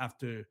 minutes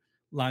after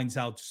lines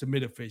out to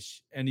submit a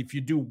fish? And if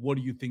you do, what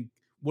do you think?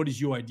 What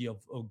is your idea of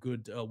a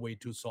good way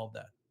to solve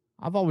that?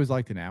 I've always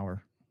liked an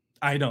hour.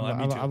 I know,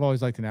 me too. I've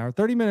always liked an hour.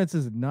 30 minutes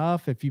is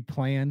enough if you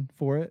plan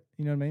for it.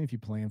 You know what I mean? If you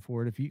plan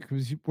for it,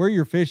 because where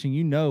you're fishing,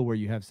 you know where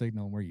you have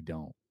signal and where you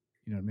don't.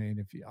 You know what I mean?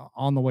 If you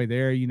on the way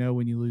there, you know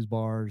when you lose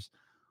bars.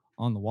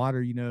 On the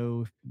water, you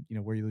know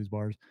where you lose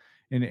bars,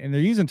 and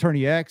they're using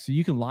Tourney X, so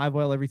you can live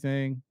well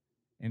everything.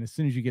 And as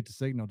soon as you get the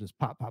signal, just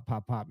pop, pop,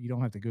 pop, pop. You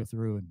don't have to go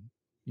through and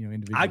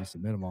individually I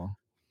submit them all.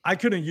 I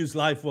couldn't use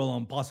live well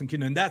on Possum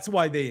Kingdom, and that's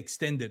why they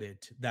extended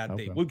it that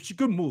day. Okay. Which you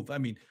could move. I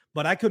mean,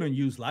 but I couldn't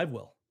use live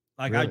well.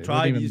 Like I Really?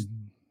 tried these.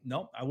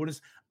 No, I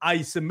wouldn't.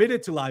 I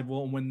submitted to live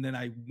well, and when then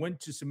I went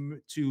to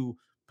submit to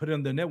put it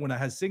on the net when I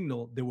had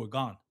signal, they were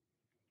gone.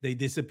 They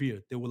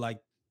disappeared. They were like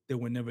they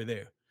were never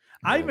there.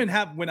 I Right. even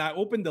have, when I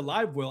opened the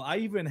live well, I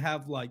even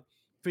have like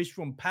fish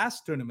from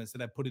past tournaments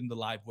that I put in the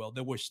live well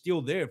that were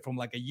still there from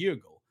like a year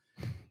ago.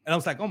 And I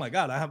was like, oh my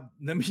God, I have,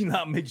 let me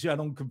not make sure I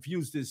don't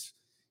confuse this,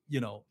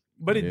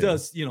 but it Yeah.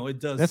 does, it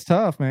That's does.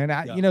 tough, man.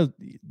 Yeah.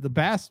 The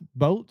bass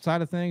boat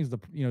side of things, the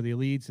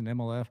elites and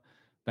MLF,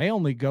 they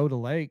only go to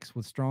lakes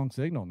with strong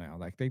signal now.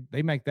 Like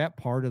they make that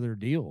part of their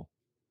deal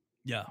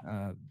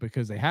Yeah.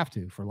 because they have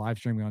to for live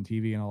streaming on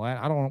TV and all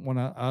that. I don't want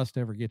us to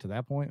ever get to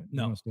that point. We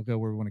No. want to still go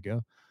where we want to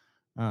go.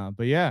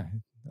 But yeah,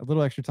 a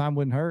little extra time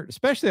wouldn't hurt,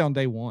 especially on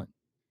day one.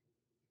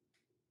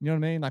 You know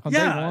what I mean? Like on day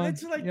Yeah. one,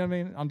 It's like, you know what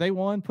I mean? On day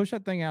one, push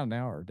that thing out an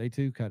hour. Day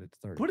two, cut it to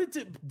 30. put it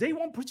to, they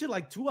won't put you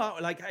like 2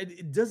 hours. Like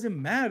it doesn't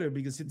matter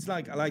because it's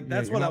like Yeah,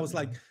 that's you're what I not. was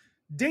like.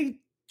 Day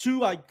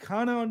two, I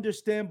kind of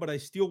understand, but I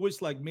still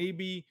wish like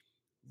maybe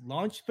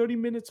launch 30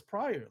 minutes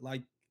prior.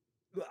 Like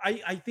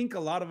I think a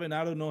lot of it,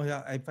 I don't know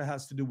if it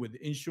has to do with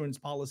insurance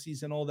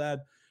policies and all that,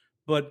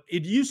 but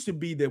it used to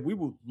be that we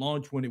would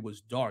launch when it was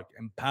dark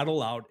and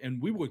paddle out,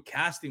 and we were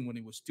casting when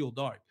it was still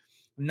dark.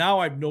 Now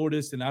I've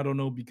noticed, and I don't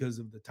know because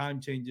of the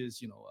time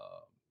changes,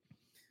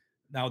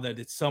 now that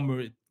it's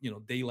summer,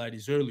 daylight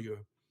is earlier.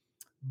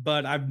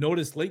 But I've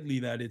noticed lately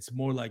that it's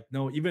more like,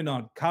 no, even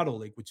on Caddo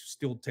Lake, which is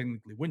still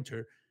technically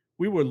winter,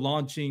 we were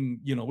launching,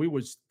 we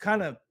was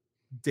kind of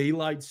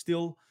daylight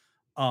still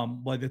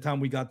by the time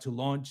we got to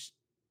launch.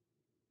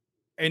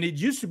 And it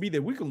used to be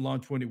that we could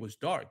launch when it was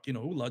dark. We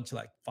launch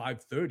like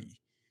 5:30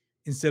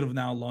 instead of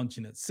now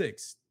launching at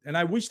 6. And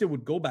I wish they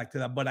would go back to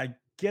that, but I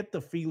get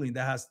the feeling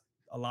that has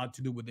a lot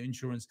to do with the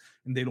insurance,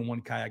 and they don't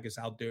want kayakers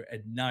out there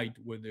at night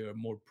where they're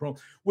more prone,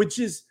 which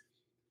is,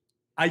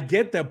 I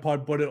get that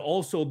part, but it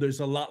also,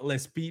 there's a lot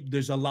less people,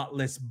 there's a lot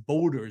less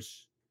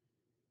boaters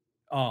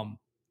um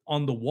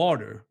on the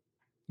water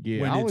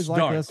Yeah, when it's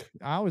dark.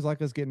 I always like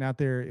us getting out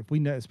there if we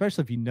know,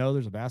 especially if you know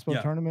there's a basketball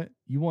Yeah, tournament,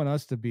 you want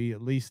us to be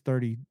at least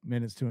 30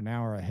 minutes to an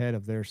hour ahead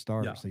of their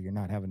start. yeah, So you're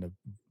not having to,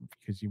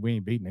 because we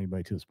ain't beating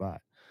anybody to a spot.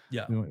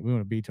 yeah. We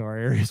want to be to our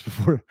areas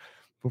before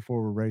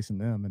we're racing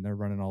them and they're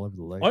running all over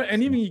the lake.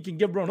 And So, even you can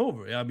get run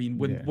over. I mean,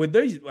 yeah. when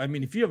there's, I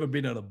mean, if you ever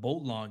been at a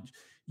boat launch,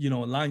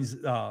 lines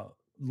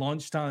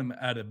launch time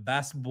at a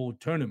basketball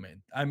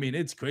tournament, I mean,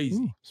 it's Ooh,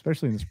 crazy.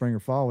 especially in the spring or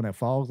fall when that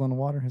fog's on the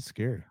water, it's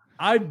scary.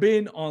 I've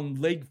been on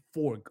Lake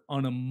Fork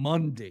on a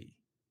Monday,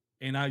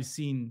 and I've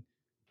seen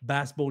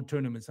basketball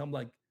tournaments. I'm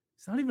like,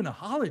 it's not even a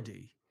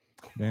holiday.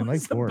 Man, Lake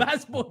What's a Fork.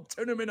 basketball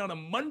tournament on a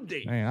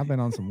Monday? Man, I've been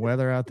on some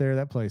weather out there.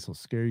 That place will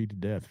scare you to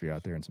death if you're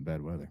out there in some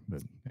bad weather.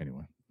 But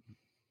anyway.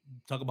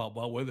 Talk about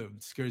wild weather.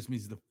 It scares me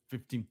is the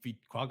 15 feet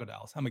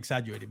crocodiles. I'm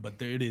exaggerating, but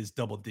there it is,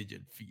 double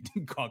digit feet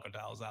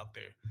crocodiles out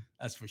there.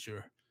 That's for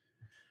sure.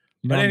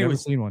 But I've never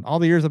anyways, seen one. All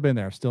the years I've been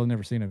there, I've still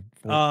never seen a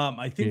fork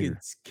I think gator.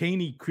 it's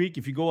Caney Creek.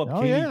 If you go up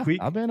Oh Caney yeah,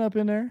 Creek, I've been up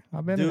in there.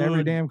 I've been in every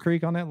dude. damn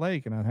creek on that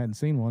lake, and I hadn't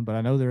seen one, but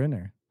I know they're in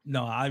there.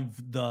 No, I've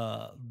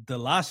the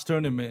last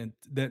tournament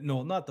that,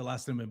 no, not the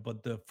last tournament,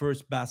 but the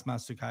first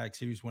Bassmaster Kayak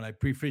Series when I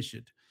pre-fished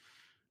it,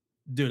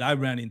 dude, I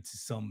ran into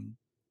some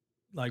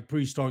like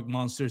prehistoric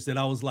monsters that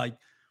I was like,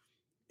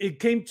 it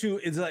came to,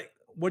 it's like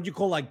what you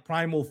call like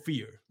primal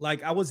fear.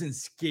 Like I wasn't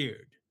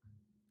scared.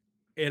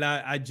 And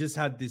I just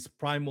had this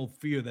primal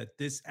fear that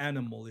this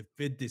animal, if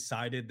it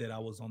decided that I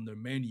was on their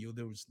menu,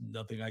 there was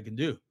nothing I can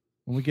do.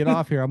 When we get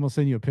off here, I'm gonna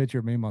send you a picture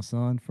of me and my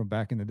son from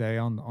back in the day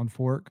on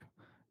fork,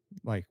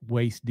 like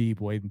waist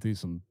deep, wading through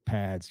some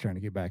pads, trying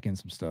to get back in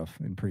some stuff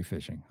in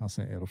pre-fishing. I'll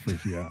say it'll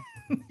freak you out.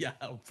 Yeah,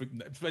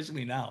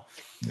 especially now.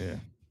 Yeah.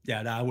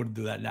 Yeah, no, I wouldn't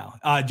do that now.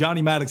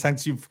 Johnny Maddox,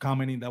 thanks you for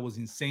commenting. That was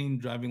insane,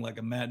 driving like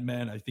a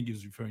madman. I think he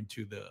was referring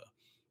to the,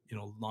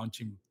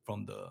 launching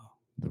from The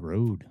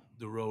road.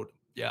 the road.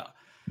 Yeah.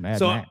 Mad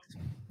So, Max.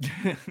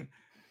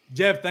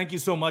 Jeff, thank you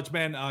so much,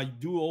 man. I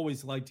do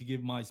always like to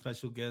give my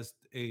special guest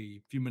a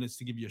few minutes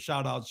to give you a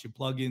shout out, your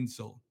plug-in.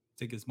 So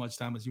take as much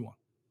time as you want.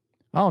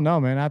 Oh no,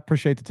 man! I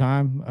appreciate the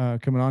time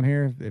coming on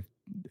here. If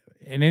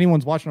and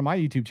anyone's watching on my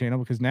YouTube channel,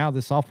 because now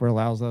this software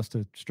allows us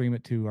to stream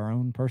it to our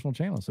own personal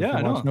channel. So Yeah, if I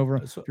you're know. watching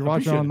over, So, if you're I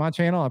watching appreciate on it. my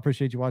channel, I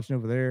appreciate you watching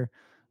over there.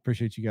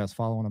 Appreciate you guys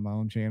following on my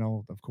own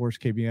channel. Of course,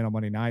 KBN on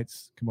Monday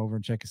nights. Come over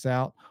and check us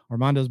out.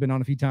 Armando's been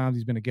on a few times.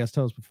 He's been a guest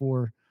host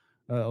before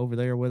over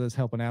there with us,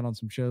 helping out on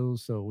some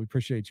shows. So we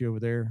appreciate you over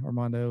there,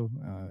 Armando,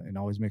 and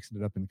always mixing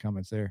it up in the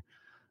comments there.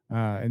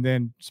 And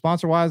then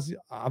sponsor wise,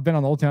 I've been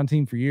on the Old Town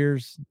team for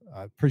years.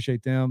 I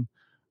appreciate them.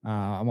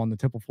 I'm on the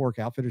Temple Fork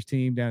Outfitters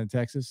team down in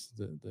Texas.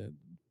 The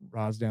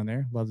rods down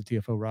there, love the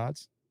TFO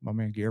rods. My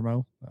man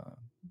Guillermo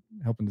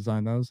helping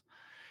design those.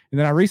 And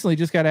then I recently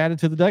just got added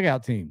to the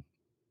Dugout team.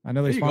 I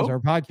know they sponsor our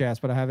podcast,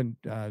 but I haven't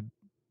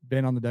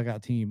been on the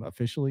Dugout team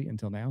officially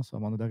until now. So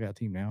I'm on the Dugout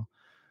team now.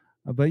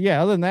 But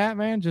yeah, other than that,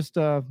 man, just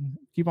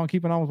keep on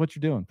keeping on with what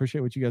you're doing.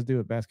 Appreciate what you guys do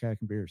at Bass Kayak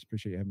and Beers.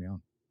 Appreciate you having me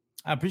on.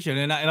 I appreciate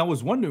it. And I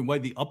was wondering why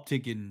the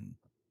uptick in,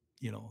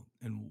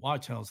 and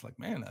watch. And I was like,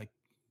 man, like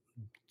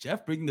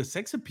Jeff bringing the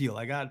sex appeal.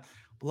 I got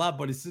a lot,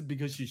 but it's just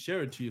because you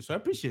share it to you. So I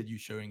appreciate you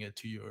sharing it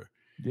to your,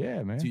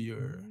 man. To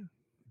your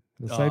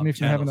It'll save me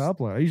from having to channels.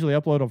 upload. I usually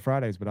upload on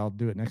Fridays, but I'll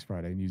do it next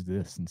Friday and use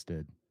this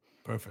instead.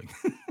 Perfect.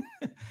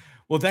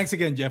 Well, thanks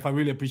again, Jeff. I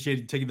really appreciate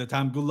you taking the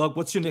time. Good luck.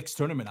 What's your next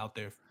tournament out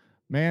there?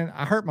 Man,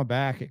 I hurt my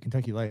back at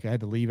Kentucky Lake. I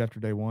had to leave after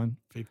day one.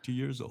 50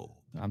 years old.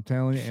 I'm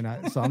telling you, and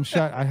I'm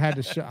shut. I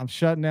had to. I'm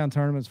shutting down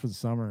tournaments for the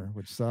summer,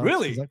 which sucks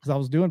Really? because I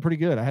was doing pretty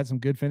good. I had some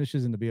good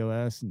finishes in the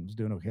BOS and was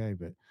doing okay,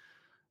 but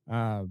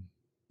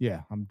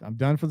yeah, I'm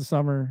done for the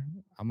summer.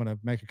 I'm gonna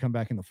make a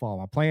comeback in the fall.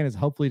 My plan is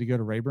hopefully to go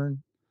to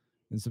Rayburn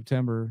in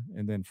September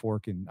and then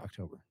Fork in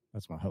October.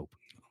 That's my hope.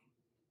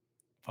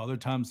 Father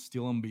Time's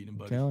still unbeaten,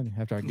 buddy. I'm telling you,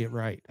 after I get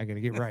right, I got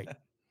to get right.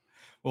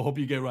 Well, hope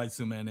you get right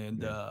soon, man.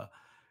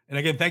 And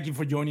again, thank you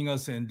for joining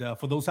us. And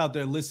for those out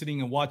there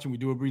listening and watching, we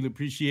do really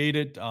appreciate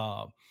it.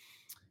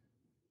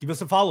 Give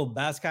us a follow,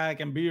 Bass Kayak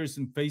and Beers,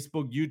 on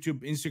Facebook,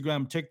 YouTube,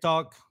 Instagram,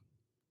 TikTok,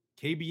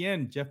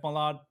 KBN, Jeff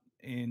Malott,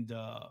 and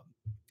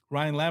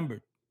Ryan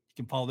Lambert.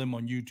 You can follow them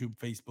on YouTube,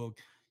 Facebook.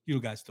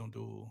 You guys don't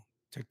do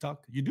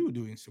TikTok. You do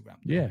Instagram.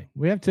 Yeah, right?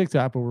 we have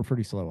TikTok, but we're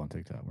pretty slow on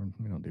TikTok.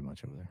 We don't do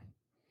much over there.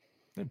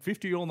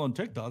 50-year-old on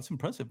TikTok. That's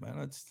impressive, man.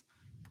 That's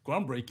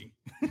groundbreaking.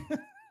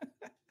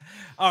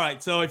 All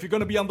right. So if you're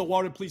going to be on the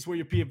water, please wear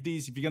your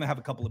PFDs. If you're going to have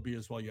a couple of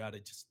beers while you're at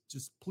it,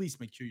 just please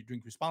make sure you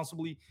drink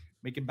responsibly.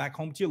 Make it back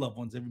home to your loved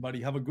ones.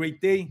 Everybody have a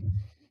great day.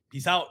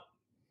 Peace out.